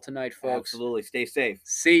Super Bowl tonight, folks. Absolutely. Stay safe.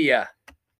 See ya.